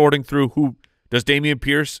sorting through who does Damian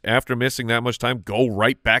Pierce after missing that much time go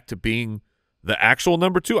right back to being the actual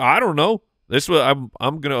number 2, I don't know. I'm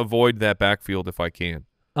going to avoid that backfield if I can.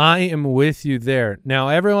 I am with you there. Now,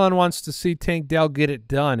 everyone wants to see Tank Dell get it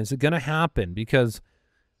done. Is it going to happen? Because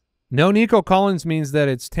no Nico Collins means that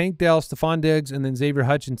it's Tank Dell, Stephon Diggs, and then Xavier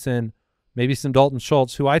Hutchinson, maybe some Dalton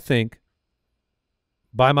Schultz, who I think,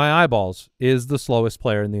 by my eyeballs, is the slowest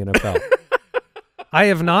player in the NFL. I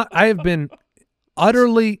have been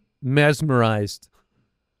utterly mesmerized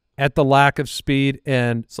at the lack of speed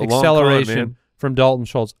and acceleration from Dalton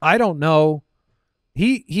Schultz. I don't know.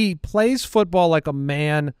 He plays football like a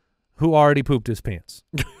man who already pooped his pants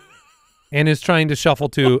and is trying to shuffle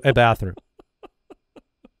to a bathroom.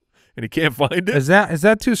 And he can't find it? Is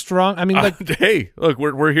that too strong? I mean, hey, look,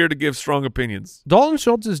 we're here to give strong opinions. Dalton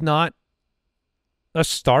Schultz is not a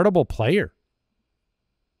startable player.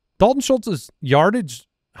 Dalton Schultz's yardage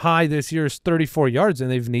high this year is 34 yards, and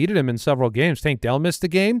they've needed him in several games. Tank Dell missed a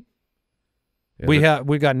game. Yeah,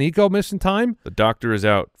 we got Nico missing time. The doctor is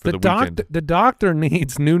out for the weekend. The doctor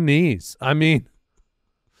needs new knees. I mean,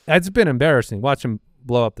 it's been embarrassing. Watch him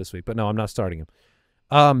blow up this week, but no, I'm not starting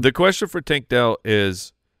him. The question for Tank Dell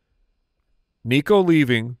is Nico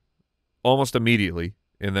leaving almost immediately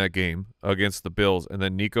in that game against the Bills, and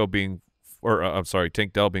then Tank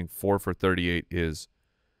Dell being 4 for 38 is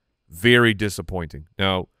very disappointing.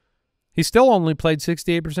 Now, he still only played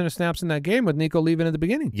 68% of snaps in that game with Nico leaving at the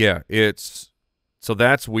beginning. Yeah, so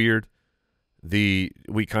that's weird. We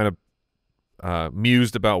kind of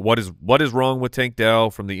mused about what is wrong with Tank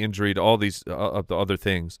Dell from the injury to all these the other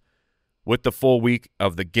things. With the full week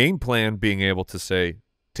of the game plan being able to say,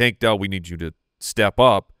 Tank Dell, we need you to step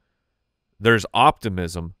up. There's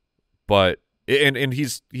optimism, but and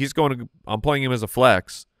he's going to. I'm playing him as a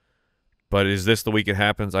flex, but is this the week it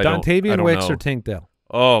happens? I don't Wicks know. or Tank Dell?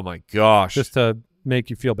 Oh my gosh! Just to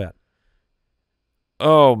make you feel bad.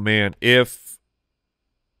 Oh man, if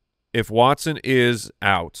Watson is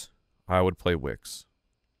out, I would play Wicks.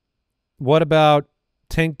 What about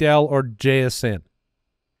Tank Dell or JSN?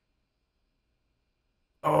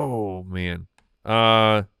 Oh man,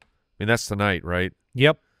 I mean that's tonight, right?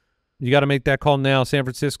 Yep, you got to make that call now. San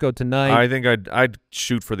Francisco tonight. I think I'd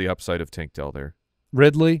shoot for the upside of Tank Dell there.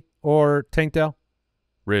 Ridley or Tank Dell?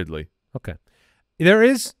 Ridley. Okay, there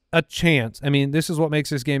is a chance. I mean, this is what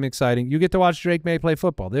makes this game exciting. You get to watch Drake May play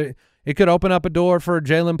football. It could open up a door for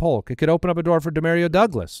Jalen Polk. It could open up a door for Demario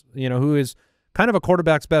Douglas, who is kind of a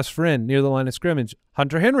quarterback's best friend near the line of scrimmage.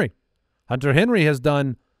 Hunter Henry. Hunter Henry has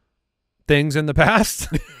done things in the past.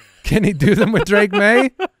 Can he do them with Drake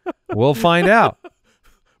May? We'll find out.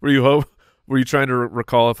 Were you trying to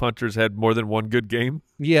recall if Hunter's had more than one good game?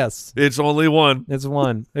 Yes. It's only one. It's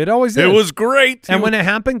one. It always is. It was great. And when it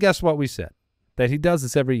happened, guess what we said? That he does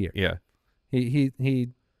this every year. Yeah. He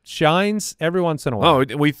shines every once in a while.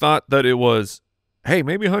 Oh, we thought that it was, hey,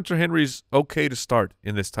 maybe Hunter Henry's okay to start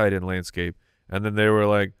in this tight end landscape. And then they were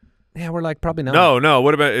like, yeah, we're like, probably not. No.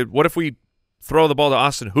 What if we throw the ball to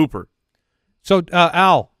Austin Hooper? So,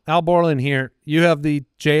 Al Borland here, you have the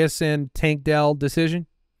JSN Tank Dell decision?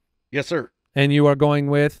 Yes, sir. And you are going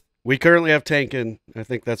with? We currently have Tank, and I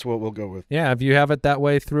think that's what we'll go with. Yeah, if you have it that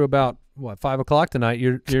way through about, 5 o'clock tonight,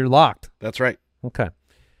 you're locked. That's right. Okay.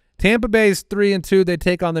 Tampa Bay is 3-2. They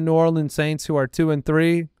take on the New Orleans Saints, who are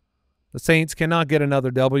 2-3. The Saints cannot get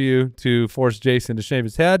another W to force Jason to shave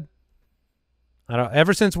his head.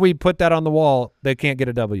 Ever since we put that on the wall, they can't get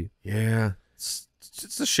a W. Yeah,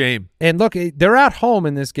 it's a shame. And look, they're at home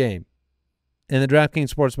in this game. In the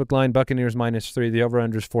DraftKings Sportsbook line, Buccaneers -3. The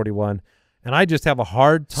over/under is 41. And I just have a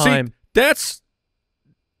hard time. See, that's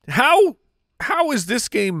how is this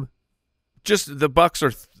game? Just the Bucs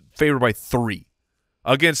are favored by 3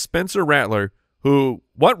 against Spencer Rattler, who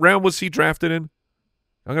what round was he drafted in?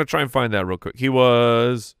 I'm going to try and find that real quick. He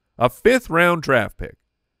was a 5th-round draft pick.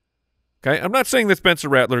 Okay, I'm not saying that Spencer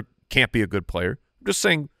Rattler can't be a good player. I'm just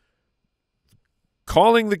saying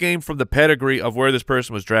calling the game from the pedigree of where this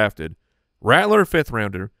person was drafted. Rattler,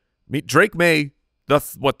 5th-rounder. Drake May, the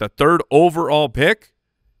 3rd overall pick,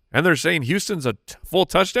 and they're saying Houston's a full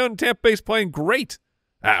touchdown and Tampa Bay's playing great.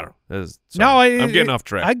 I don't know. I'm getting off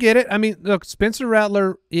track. I get it. I mean, look, Spencer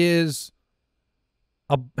Rattler is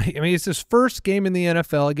it's his first game in the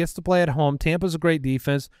NFL. He gets to play at home. Tampa's a great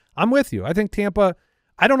defense. I'm with you. I think Tampa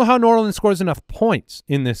 – I don't know how New Orleans scores enough points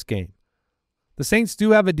in this game. The Saints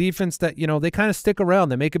do have a defense that, they kind of stick around.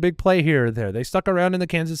 They make a big play here or there. They stuck around in the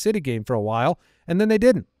Kansas City game for a while, and then they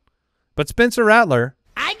didn't. But Spencer Rattler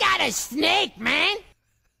 – I got a snake, man.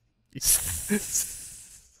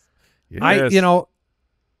 Yes.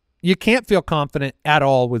 You can't feel confident at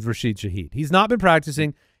all with Rashid Shaheed. He's not been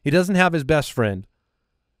practicing. He doesn't have his best friend.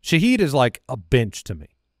 Shaheed is like a bench to me.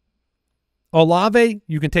 Olave,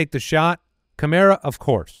 you can take the shot. Kamara, of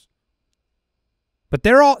course. But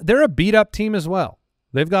they're a beat-up team as well.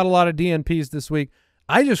 They've got a lot of DNPs this week.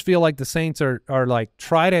 I just feel like the Saints are like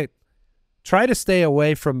try to stay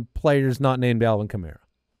away from players not named Alvin Kamara.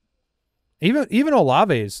 Even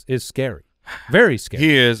Olave is scary. Very scary.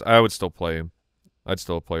 He is. I would still play him. I'd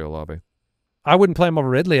still play Olave. I wouldn't play him over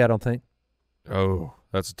Ridley, I don't think. Oh,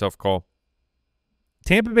 that's a tough call.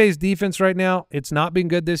 Tampa Bay's defense right now, it's not been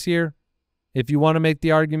good this year. If you want to make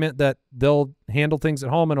the argument that they'll handle things at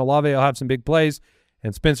home and Olave will have some big plays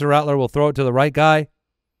and Spencer Rattler will throw it to the right guy,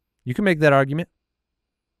 you can make that argument.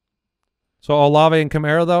 So Olave and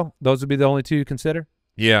Kamara, though, those would be the only two you consider?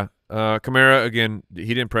 Yeah. Kamara, again,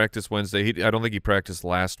 he didn't practice Wednesday. I don't think he practiced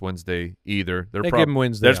last Wednesday either. They give him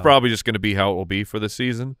Wednesday That's off. probably just going to be how it will be for the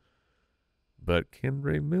season. But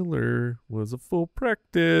Kenray Miller was a full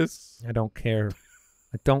practice. I don't care.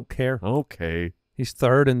 I don't care. Okay. He's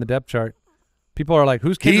third in the depth chart. People are like,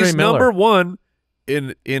 who's Kenray Miller? He's number one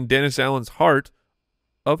in Dennis Allen's heart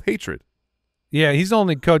of hatred. Yeah, he's the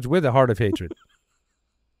only coach with a heart of hatred.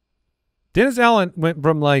 Dennis Allen went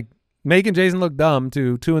from like making Jason look dumb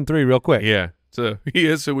to 2-3 real quick. Yeah, so he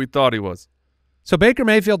is who we thought he was. So Baker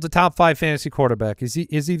Mayfield's a top 5 fantasy quarterback. Is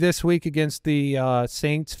he this week against the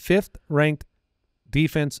Saints' 5th ranked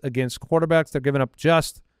defense against quarterbacks? They're giving up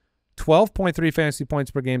just 12.3 fantasy points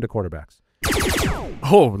per game to quarterbacks.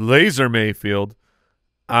 Oh, laser Mayfield.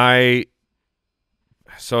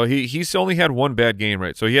 So he's only had one bad game,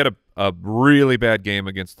 right? So he had a really bad game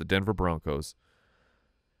against the Denver Broncos.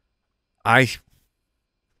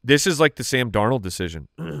 This is like the Sam Darnold decision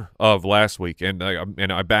of last week, and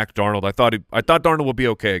I backed Darnold. I thought Darnold would be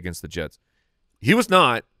okay against the Jets. He was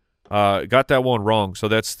not. Got that one wrong. So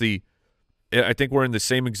I think we're in the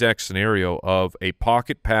same exact scenario of a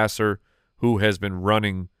pocket passer who has been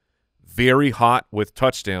running very hot with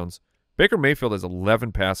touchdowns. Baker Mayfield has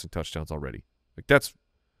 11 passing touchdowns already. Like that's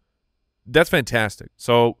fantastic.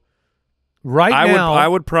 So I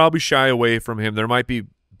would probably shy away from him. There might be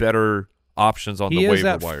better options on the waiver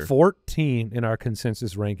wire. He is at 14 in our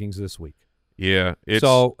consensus rankings this week. Yeah.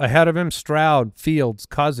 So ahead of him, Stroud, Fields,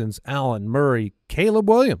 Cousins, Allen, Murray, Caleb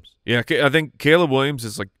Williams. Yeah, I think Caleb Williams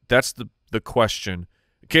is like that's the question.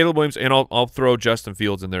 Caleb Williams, and I'll throw Justin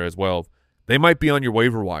Fields in there as well. They might be on your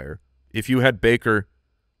waiver wire. If you had Baker,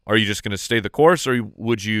 are you just going to stay the course, or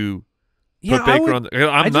would you put Baker on?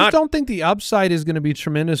 I just don't think the upside is going to be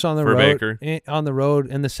tremendous on the road. Baker. On the road,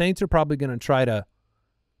 and the Saints are probably going to try to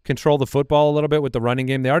control the football a little bit with the running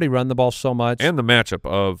game. They already run the ball so much, and the matchup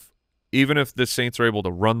of even if the Saints are able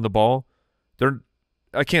to run the ball,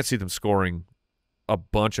 I can't see them scoring a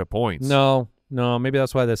bunch of points. No, maybe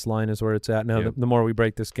that's why this line is where it's at now. Yeah. The more we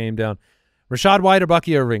break this game down, Rashad White or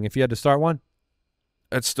Bucky Irving, if you had to start one,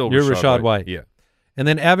 that's still you're Rashad White. Yeah, and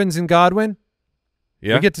then Evans and Godwin.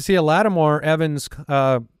 Yeah, we get to see a Lattimore Evans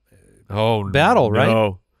battle, right?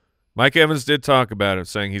 No, Mike Evans did talk about it,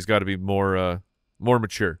 saying he's got to be more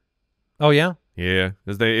mature. Oh yeah. Yeah,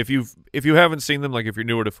 because if you haven't seen them, like if you're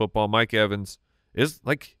newer to football, Mike Evans is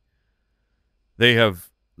like they have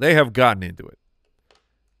gotten into it.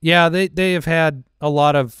 Yeah, they have had a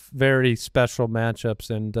lot of very special matchups,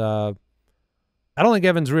 and I don't think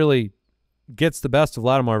Evans really gets the best of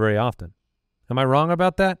Lattimore very often. Am I wrong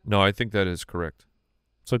about that? No, I think that is correct.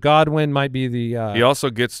 So Godwin might be the he also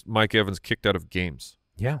gets Mike Evans kicked out of games.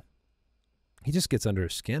 Yeah. He just gets under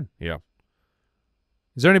his skin. Yeah.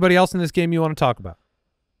 Is there anybody else in this game you want to talk about?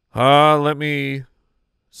 Let me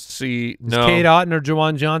see. Is Cade Otton or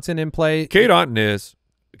Juwan Johnson in play? Cade Otton,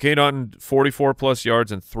 44-plus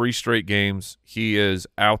yards in 3 straight games. He is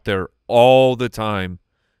out there all the time.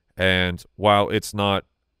 And while it's not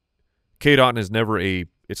 – Cade Otton is never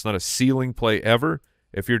it's not a ceiling play ever.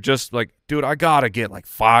 If you're just like, dude, I got to get like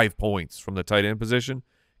 5 points from the tight end position,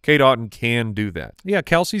 Cade Otton can do that. Yeah,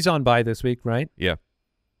 Kelsey's on bye this week, right? Yeah.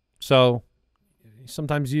 So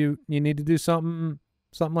sometimes you need to do something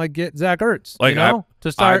like get Zach Ertz, like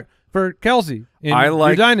to start for Kelsey in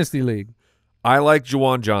your Dynasty League. I like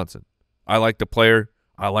Juwan Johnson. I like the player.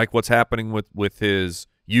 I like what's happening with his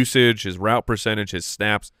usage, his route percentage, his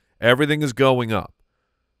snaps. Everything is going up.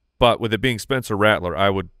 But with it being Spencer Rattler,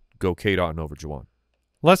 I would go Cade Otton over Juwan.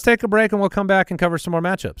 Let's take a break, and we'll come back and cover some more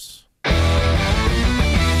matchups.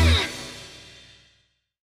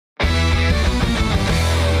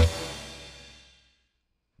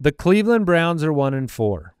 The Cleveland Browns are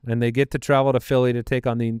 1-4, and they get to travel to Philly to take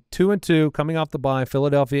on the 2-2 coming off the bye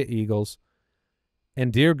Philadelphia Eagles.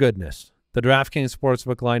 And dear goodness, the DraftKings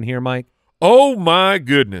Sportsbook line here, Mike. Oh my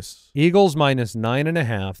goodness! Eagles minus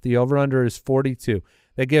 9.5. The over/under is 42.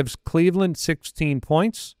 That gives Cleveland 16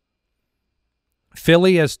 points.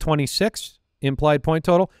 Philly has 26 implied point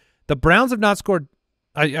total. The Browns have not scored.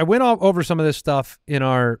 I went over some of this stuff in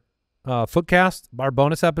our Footcast, our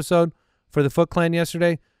bonus episode for the Foot Clan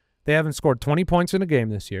yesterday. They haven't scored 20 points in a game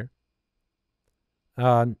this year.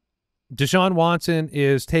 Deshaun Watson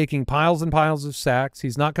is taking piles and piles of sacks.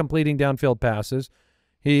 He's not completing downfield passes.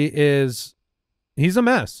 He's a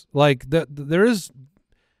mess. Like there's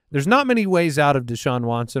not many ways out of Deshaun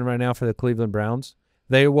Watson right now for the Cleveland Browns.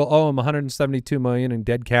 They will owe him $172 million in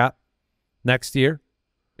dead cap next year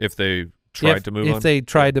if they tried to move on. If they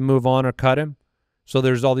tried to move on or cut him. So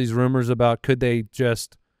there's all these rumors about could they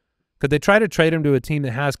try to trade him to a team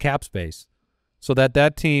that has cap space so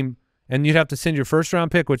that team, and you'd have to send your first-round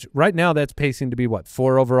pick, which right now that's pacing to be, what,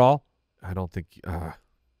 4 overall? I don't think to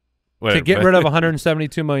get rid of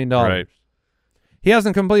 $172 million. Right. He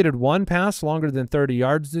hasn't completed one pass longer than 30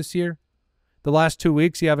 yards this year. The last 2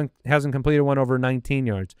 weeks, he hasn't completed one over 19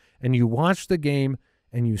 yards. And you watch the game,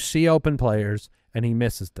 and you see open players, and he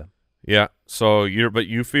misses them. Yeah. So you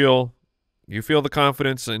feel the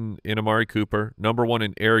confidence in Amari Cooper, number 1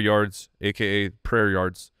 in air yards, aka prayer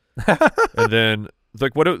yards, and then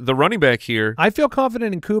like the running back here. I feel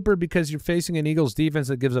confident in Cooper because you're facing an Eagles defense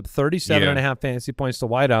that gives up 37.5 fantasy points to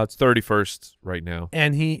wideouts. 31st right now,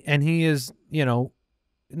 and he is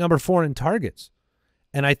number 4 in targets,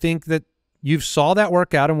 and I think that you saw that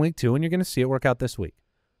work out in week 2, and you're going to see it work out this week.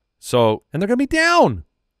 So and they're going to be down.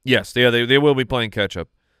 Yes, they will be playing catch up.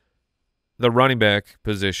 The running back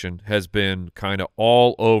position has been kind of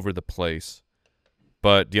all over the place,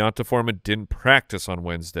 but Deonta Foreman didn't practice on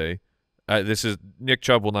Wednesday. Nick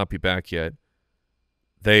Chubb will not be back yet.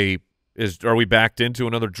 Are we backed into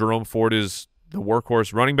another Jerome Ford is the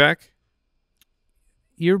workhorse running back?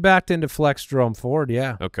 You're backed into flex Jerome Ford,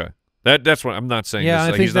 yeah. Okay, that's what I'm not saying. Yeah, I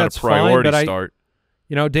think he's that's not a priority fine, start.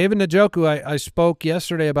 David Njoku, I spoke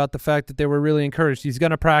yesterday about the fact that they were really encouraged. He's going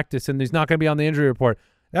to practice, and he's not going to be on the injury report.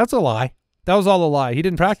 That's a lie. That was all a lie. He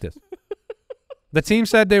didn't practice. The team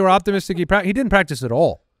said they were optimistic. He didn't practice at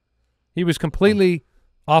all. He was completely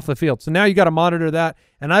off the field. So now you got to monitor that,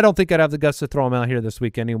 and I don't think I'd have the guts to throw him out here this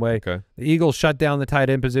week anyway. Okay. The Eagles shut down the tight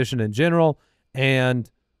end position in general, and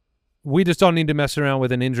we just don't need to mess around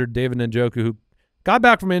with an injured David Njoku who got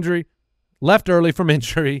back from injury, left early from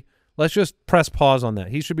injury. Let's just press pause on that.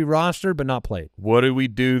 He should be rostered but not played. What do we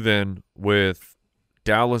do then with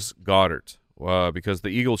Dallas Goedert? Because the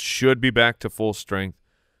Eagles should be back to full strength.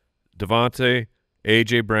 Devontae,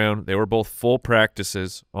 A.J. Brown, they were both full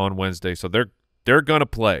practices on Wednesday, so they're going to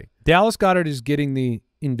play. Dallas Goedert is getting the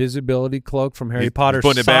invisibility cloak from Harry Potter.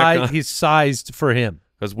 He's sized for him.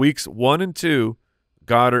 Because weeks 1 and 2,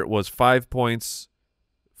 Goddard was 5 points,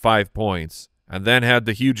 and then had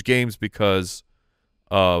the huge games because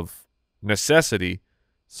of necessity.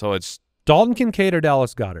 So it's Dalton Kincaid or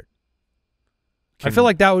Dallas Goedert. I feel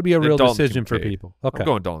like that would be a real decision for people. Okay. I'm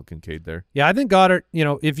going Dalton Kincaid there. Yeah, I think Goddard,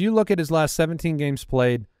 if you look at his last 17 games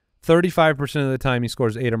played, 35% of the time he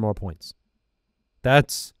scores 8 or more points.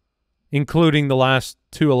 That's including the last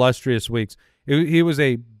 2 illustrious weeks. He was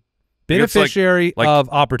a beneficiary of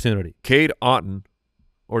opportunity. Cade Otton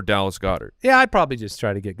or Dallas Goedert. Yeah, I'd probably just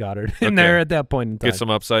try to get Goddard in there at that point in time. Get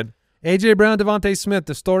some upside. A.J. Brown, Devontae Smith.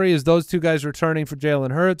 The story is those 2 guys returning for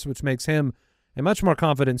Jalen Hurts, which makes him a much more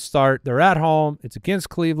confident start. They're at home. It's against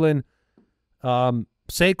Cleveland.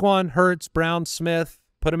 Saquon, Hurts, Brown, Smith,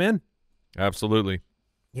 put them in. Absolutely.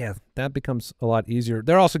 Yeah, that becomes a lot easier.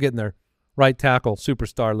 They're also getting their right tackle,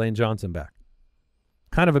 superstar Lane Johnson back.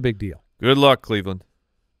 Kind of a big deal. Good luck, Cleveland.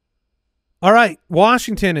 All right,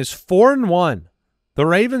 Washington is 4-1. The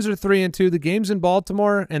Ravens are 3-2. The game's in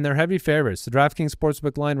Baltimore, and they're heavy favorites. The DraftKings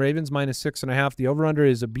Sportsbook line, Ravens -6.5. The over-under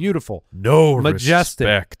is a beautiful, majestic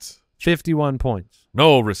respect. 51 points.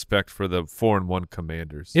 No respect for the 4-1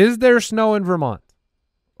 Commanders. Is there snow in Vermont?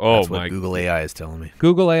 Oh, that's what Google AI is telling me.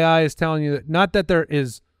 Google AI is telling you that, not that there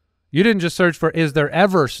is. You didn't just search for is there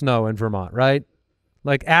ever snow in Vermont, right?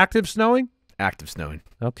 Like active snowing? Active snowing.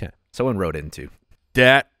 Okay. Someone wrote in too.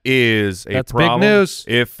 That is a That's problem. big news.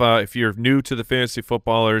 If you're new to the fantasy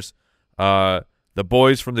footballers, the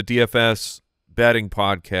boys from the DFS betting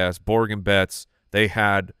podcast, Borg and Bets, they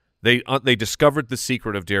discovered the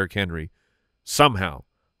secret of Derrick Henry somehow.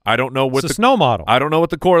 I don't know what the snow model. I don't know what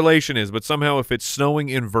the correlation is, but somehow if it's snowing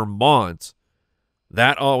in Vermont,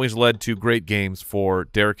 that always led to great games for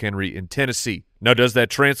Derrick Henry in Tennessee. Now, does that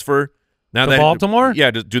transfer now to Baltimore?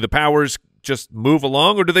 Yeah. Do the Powers just move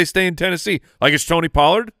along, or do they stay in Tennessee? Like it's Tony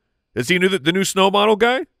Pollard? Is he the new snow model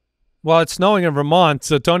guy? Well, it's snowing in Vermont,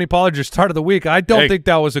 so Tony Pollard your start of the week. I don't think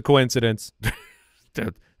that was a coincidence.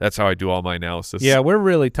 That's how I do all my analysis. Yeah, we're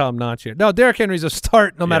really top notch here. No, Derrick Henry's a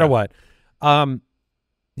start no matter what.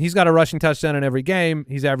 He's got a rushing touchdown in every game.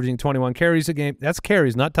 He's averaging 21 carries a game. That's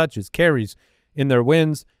carries, not touches. Carries in their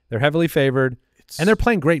wins. They're heavily favored, and they're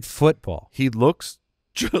playing great football. He looks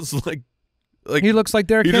just like he looks like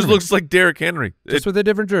Derrick Henry. He just looks like Derrick Henry. Just with a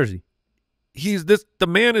different jersey. The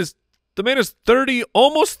man is 30,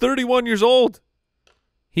 almost 31 years old.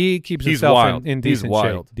 He keeps He's himself wild. in He's decent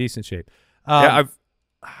wild. shape. Decent shape.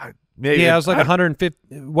 Maybe yeah, it was like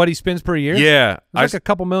 150. What he spends per year? Yeah, it was like a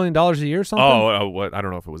couple $1 million a year or something. What? I don't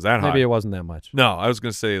know if it was that high. Maybe it wasn't that much. No, I was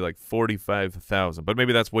going to say like 45,000, but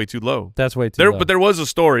maybe that's way too low. That's way too low. But there was a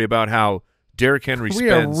story about how Derrick Henry spends. We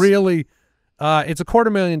are really. It's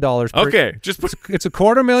 $250,000. Okay, it's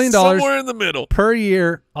 $250,000 somewhere in the middle per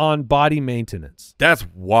year on body maintenance. That's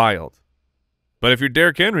wild. But if you're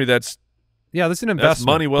Derrick Henry, that's an investment. That's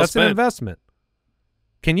money well spent. That's an investment.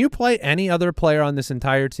 Can you play any other player on this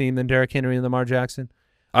entire team than Derrick Henry and Lamar Jackson?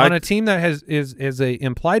 On a team that is a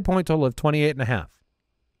implied point total of 28.5.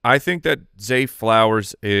 I think that Zay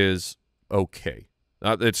Flowers is okay.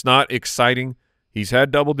 It's not exciting. He's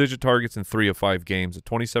had double-digit targets in 3 of 5 games, a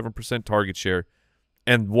 27% target share,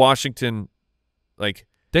 and Washington,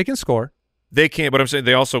 they can score. They can, but I'm saying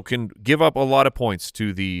they also can give up a lot of points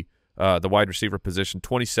to the wide receiver position,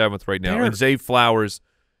 27th right now. And Zay Flowers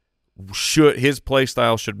his play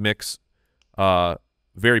style should mix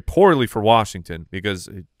very poorly for Washington because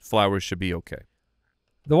Flowers should be okay.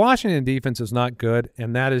 The Washington defense is not good,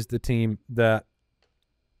 and that is the team that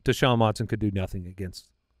Deshaun Watson could do nothing against.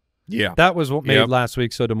 Yeah. That was what made last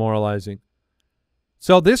week so demoralizing.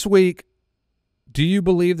 So this week, do you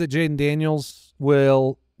believe that Jaden Daniels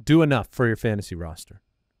will do enough for your fantasy roster?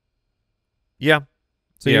 Yeah.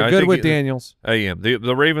 So you're good with Daniels. I am.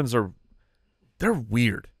 The Ravens they're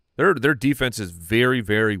weird. Their defense is very,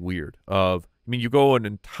 very weird. You go an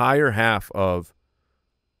entire half of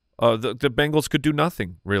the Bengals could do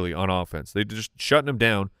nothing really on offense. They just shutting them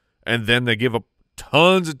down, and then they give up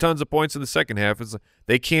tons and tons of points in the second half.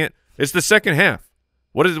 They can't. It's the second half.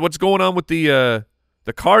 What's going on with the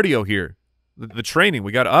cardio here? The training,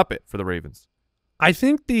 we got to up it for the Ravens. I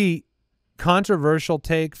think the controversial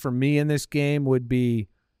take for me in this game would be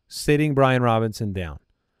sitting Brian Robinson down,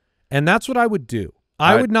 and that's what I would do.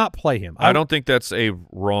 I would not play him. I don't think that's a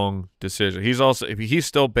wrong decision. He's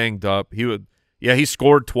still banged up. He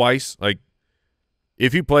scored twice.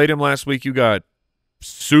 If you played him last week, you got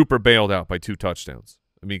super bailed out by 2 touchdowns.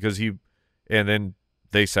 And then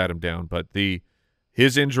they sat him down. But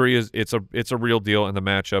his injury it's a real deal in the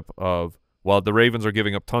matchup of while the Ravens are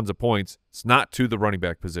giving up tons of points, it's not to the running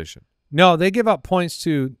back position. No, they give up points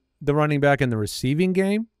to the running back in the receiving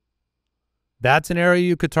game. That's an area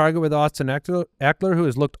you could target with Austin Eckler, who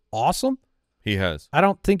has looked awesome. He has. I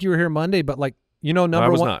don't think you were here Monday, but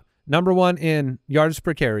number one in yards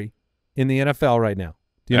per carry in the NFL right now.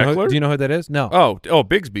 Do you know who that is? No. Oh,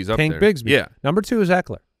 Bigsby's up there. Bigsby. Yeah. Number 2 is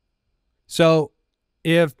Eckler. So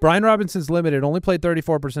if Brian Robinson's limited, only played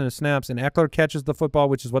 34% of snaps, and Eckler catches the football,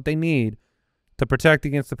 which is what they need to protect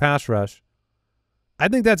against the pass rush, I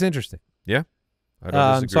think that's interesting. Yeah. I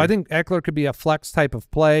don't disagree. So I think Eckler could be a flex type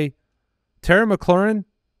of play. Terry McLaurin,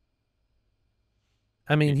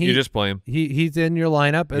 you just play him. He's in your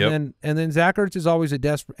lineup, and then Zach Ertz is always a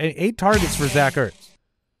desperate 8 targets for Zach Ertz.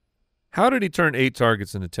 How did he turn 8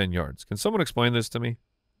 targets into 10 yards? Can someone explain this to me?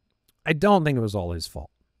 I don't think it was all his fault.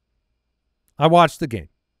 I watched the game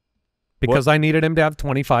because I needed him to have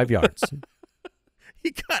 25 yards.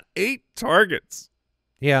 He got 8 targets.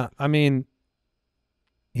 Yeah,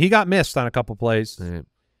 he got missed on a couple plays.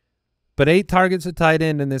 But 8 targets at tight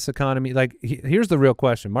end in this economy. Here's the real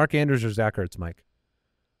question. Mark Andrews or Zach Ertz, Mike?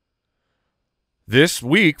 This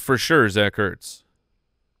week, for sure, Zach Ertz.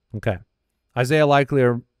 Okay. Isaiah Likely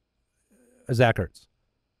or Zach Ertz?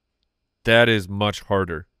 That is much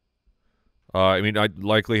harder. I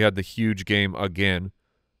Likely had the huge game again.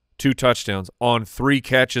 2 touchdowns on 3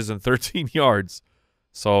 catches and 13 yards.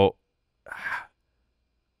 So,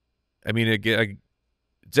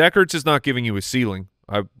 Zach Ertz is not giving you a ceiling.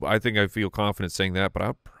 I think I feel confident saying that, but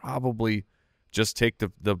I'll probably just take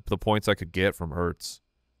the points I could get from Ertz.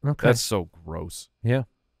 Okay. That's so gross. Yeah.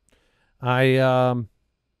 I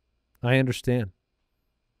understand.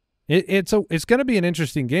 It's going to be an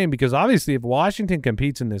interesting game because obviously if Washington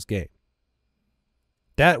competes in this game,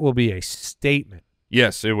 that will be a statement.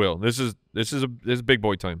 Yes, it will. This is big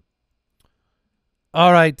boy time.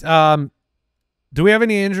 All right. Do we have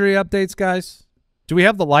any injury updates, guys? Do we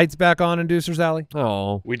have the lights back on in Deucer's Alley?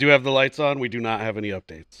 Oh, we do have the lights on. We do not have any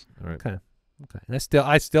updates. All right. Okay.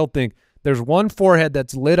 I still think there's one forehead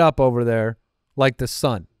that's lit up over there like the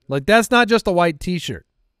sun. That's not just a white T-shirt.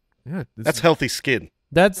 Yeah, that's healthy skin.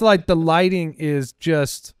 That's the lighting is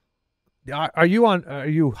just Are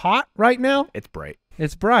you hot right now? It's bright.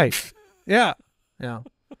 It's bright. Yeah.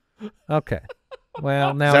 Okay.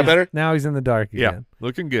 Well, now Is that better? Now he's in the dark again. Yeah,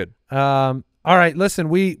 looking good. All right. Listen,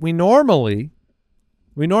 we normally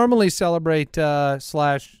celebrate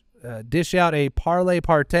dish out a Parlay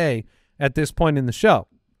Partay at this point in the show,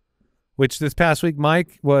 which this past week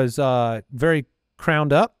Mike was very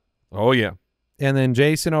crowned up. Oh, yeah. And then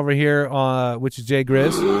Jason over here, which is Jay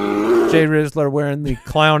Rizzler wearing the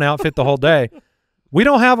clown outfit the whole day. We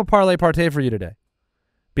don't have a Parlay Partay for you today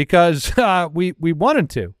because we wanted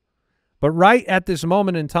to. But right at this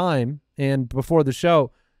moment in time and before the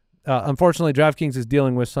show, unfortunately, DraftKings is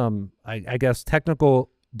dealing with some, I guess,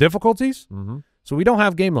 technical difficulties. Mm-hmm. So we don't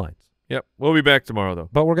have game lines. Yep. We'll be back tomorrow, though.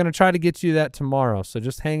 But we're going to try to get you that tomorrow. So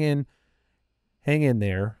just hang in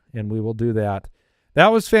there, and we will do that.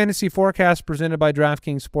 That was Fantasy Forecast presented by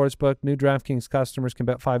DraftKings Sportsbook. New DraftKings customers can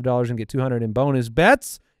bet $5 and get $200 in bonus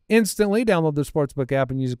bets instantly. Download the Sportsbook app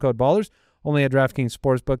and use the code BALLERS. Only at DraftKings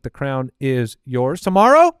Sportsbook. The crown is yours.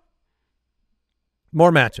 Tomorrow,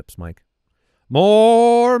 more matchups, Mike.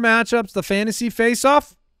 More matchups. The Fantasy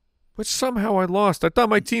Face-Off. But somehow I lost. I thought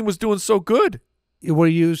my team was doing so good. Were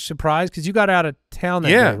you surprised? Because you got out of town that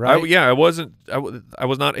day, right? I wasn't. I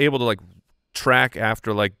was not able to, track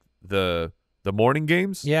after, the morning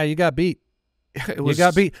games. Yeah, you got beat. You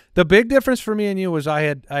got beat. The big difference for me and you was I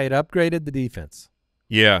had upgraded the defense.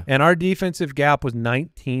 Yeah. And our defensive gap was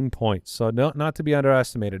 19 points, so not to be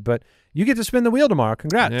underestimated. But you get to spin the wheel tomorrow.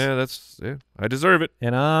 Congrats. Yeah, I deserve it.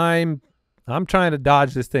 And I'm trying to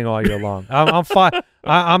dodge this thing all year long. I'm fine.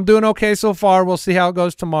 I'm doing okay so far. We'll see how it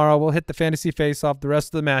goes tomorrow. We'll hit the Fantasy Face-Off, the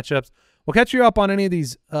rest of the matchups. We'll catch you up on any of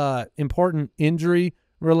these important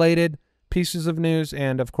injury-related pieces of news.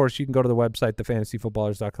 And, of course, you can go to the website,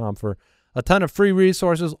 thefantasyfootballers.com, for a ton of free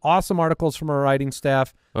resources, awesome articles from our writing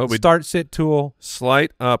staff, start-sit tool.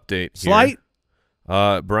 Slight update Slight?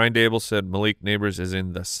 Here. Brian Dable said Malik Neighbors is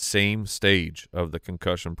in the same stage of the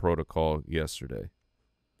concussion protocol yesterday.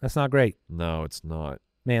 That's not great. No, it's not.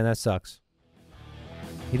 Man, that sucks.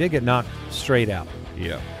 He did get knocked straight out.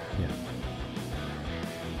 Yeah.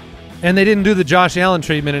 And they didn't do the Josh Allen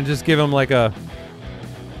treatment and just give him like a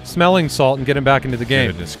smelling salt and get him back into the game.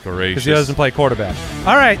 Goodness gracious. Because he doesn't play quarterback.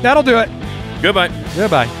 All right, that'll do it. Goodbye.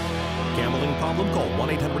 Goodbye. Gambling problem? Call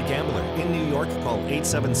 1-800-GAMBLER. In New York, call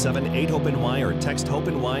 877-8-HOPE-NY or text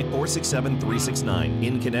HOPE-NY 467-369.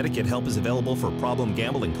 In Connecticut, help is available for problem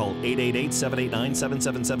gambling. Call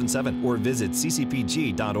 888-789-7777 or visit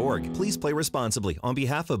ccpg.org. Please play responsibly on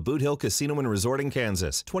behalf of Boot Hill Casino and Resort in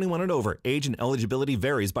Kansas. 21 and over. Age and eligibility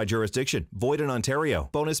varies by jurisdiction. Void in Ontario.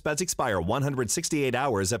 Bonus bets expire 168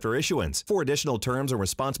 hours after issuance. For additional terms and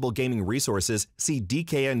responsible gaming resources, see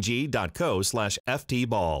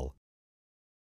dkng.co/ftball.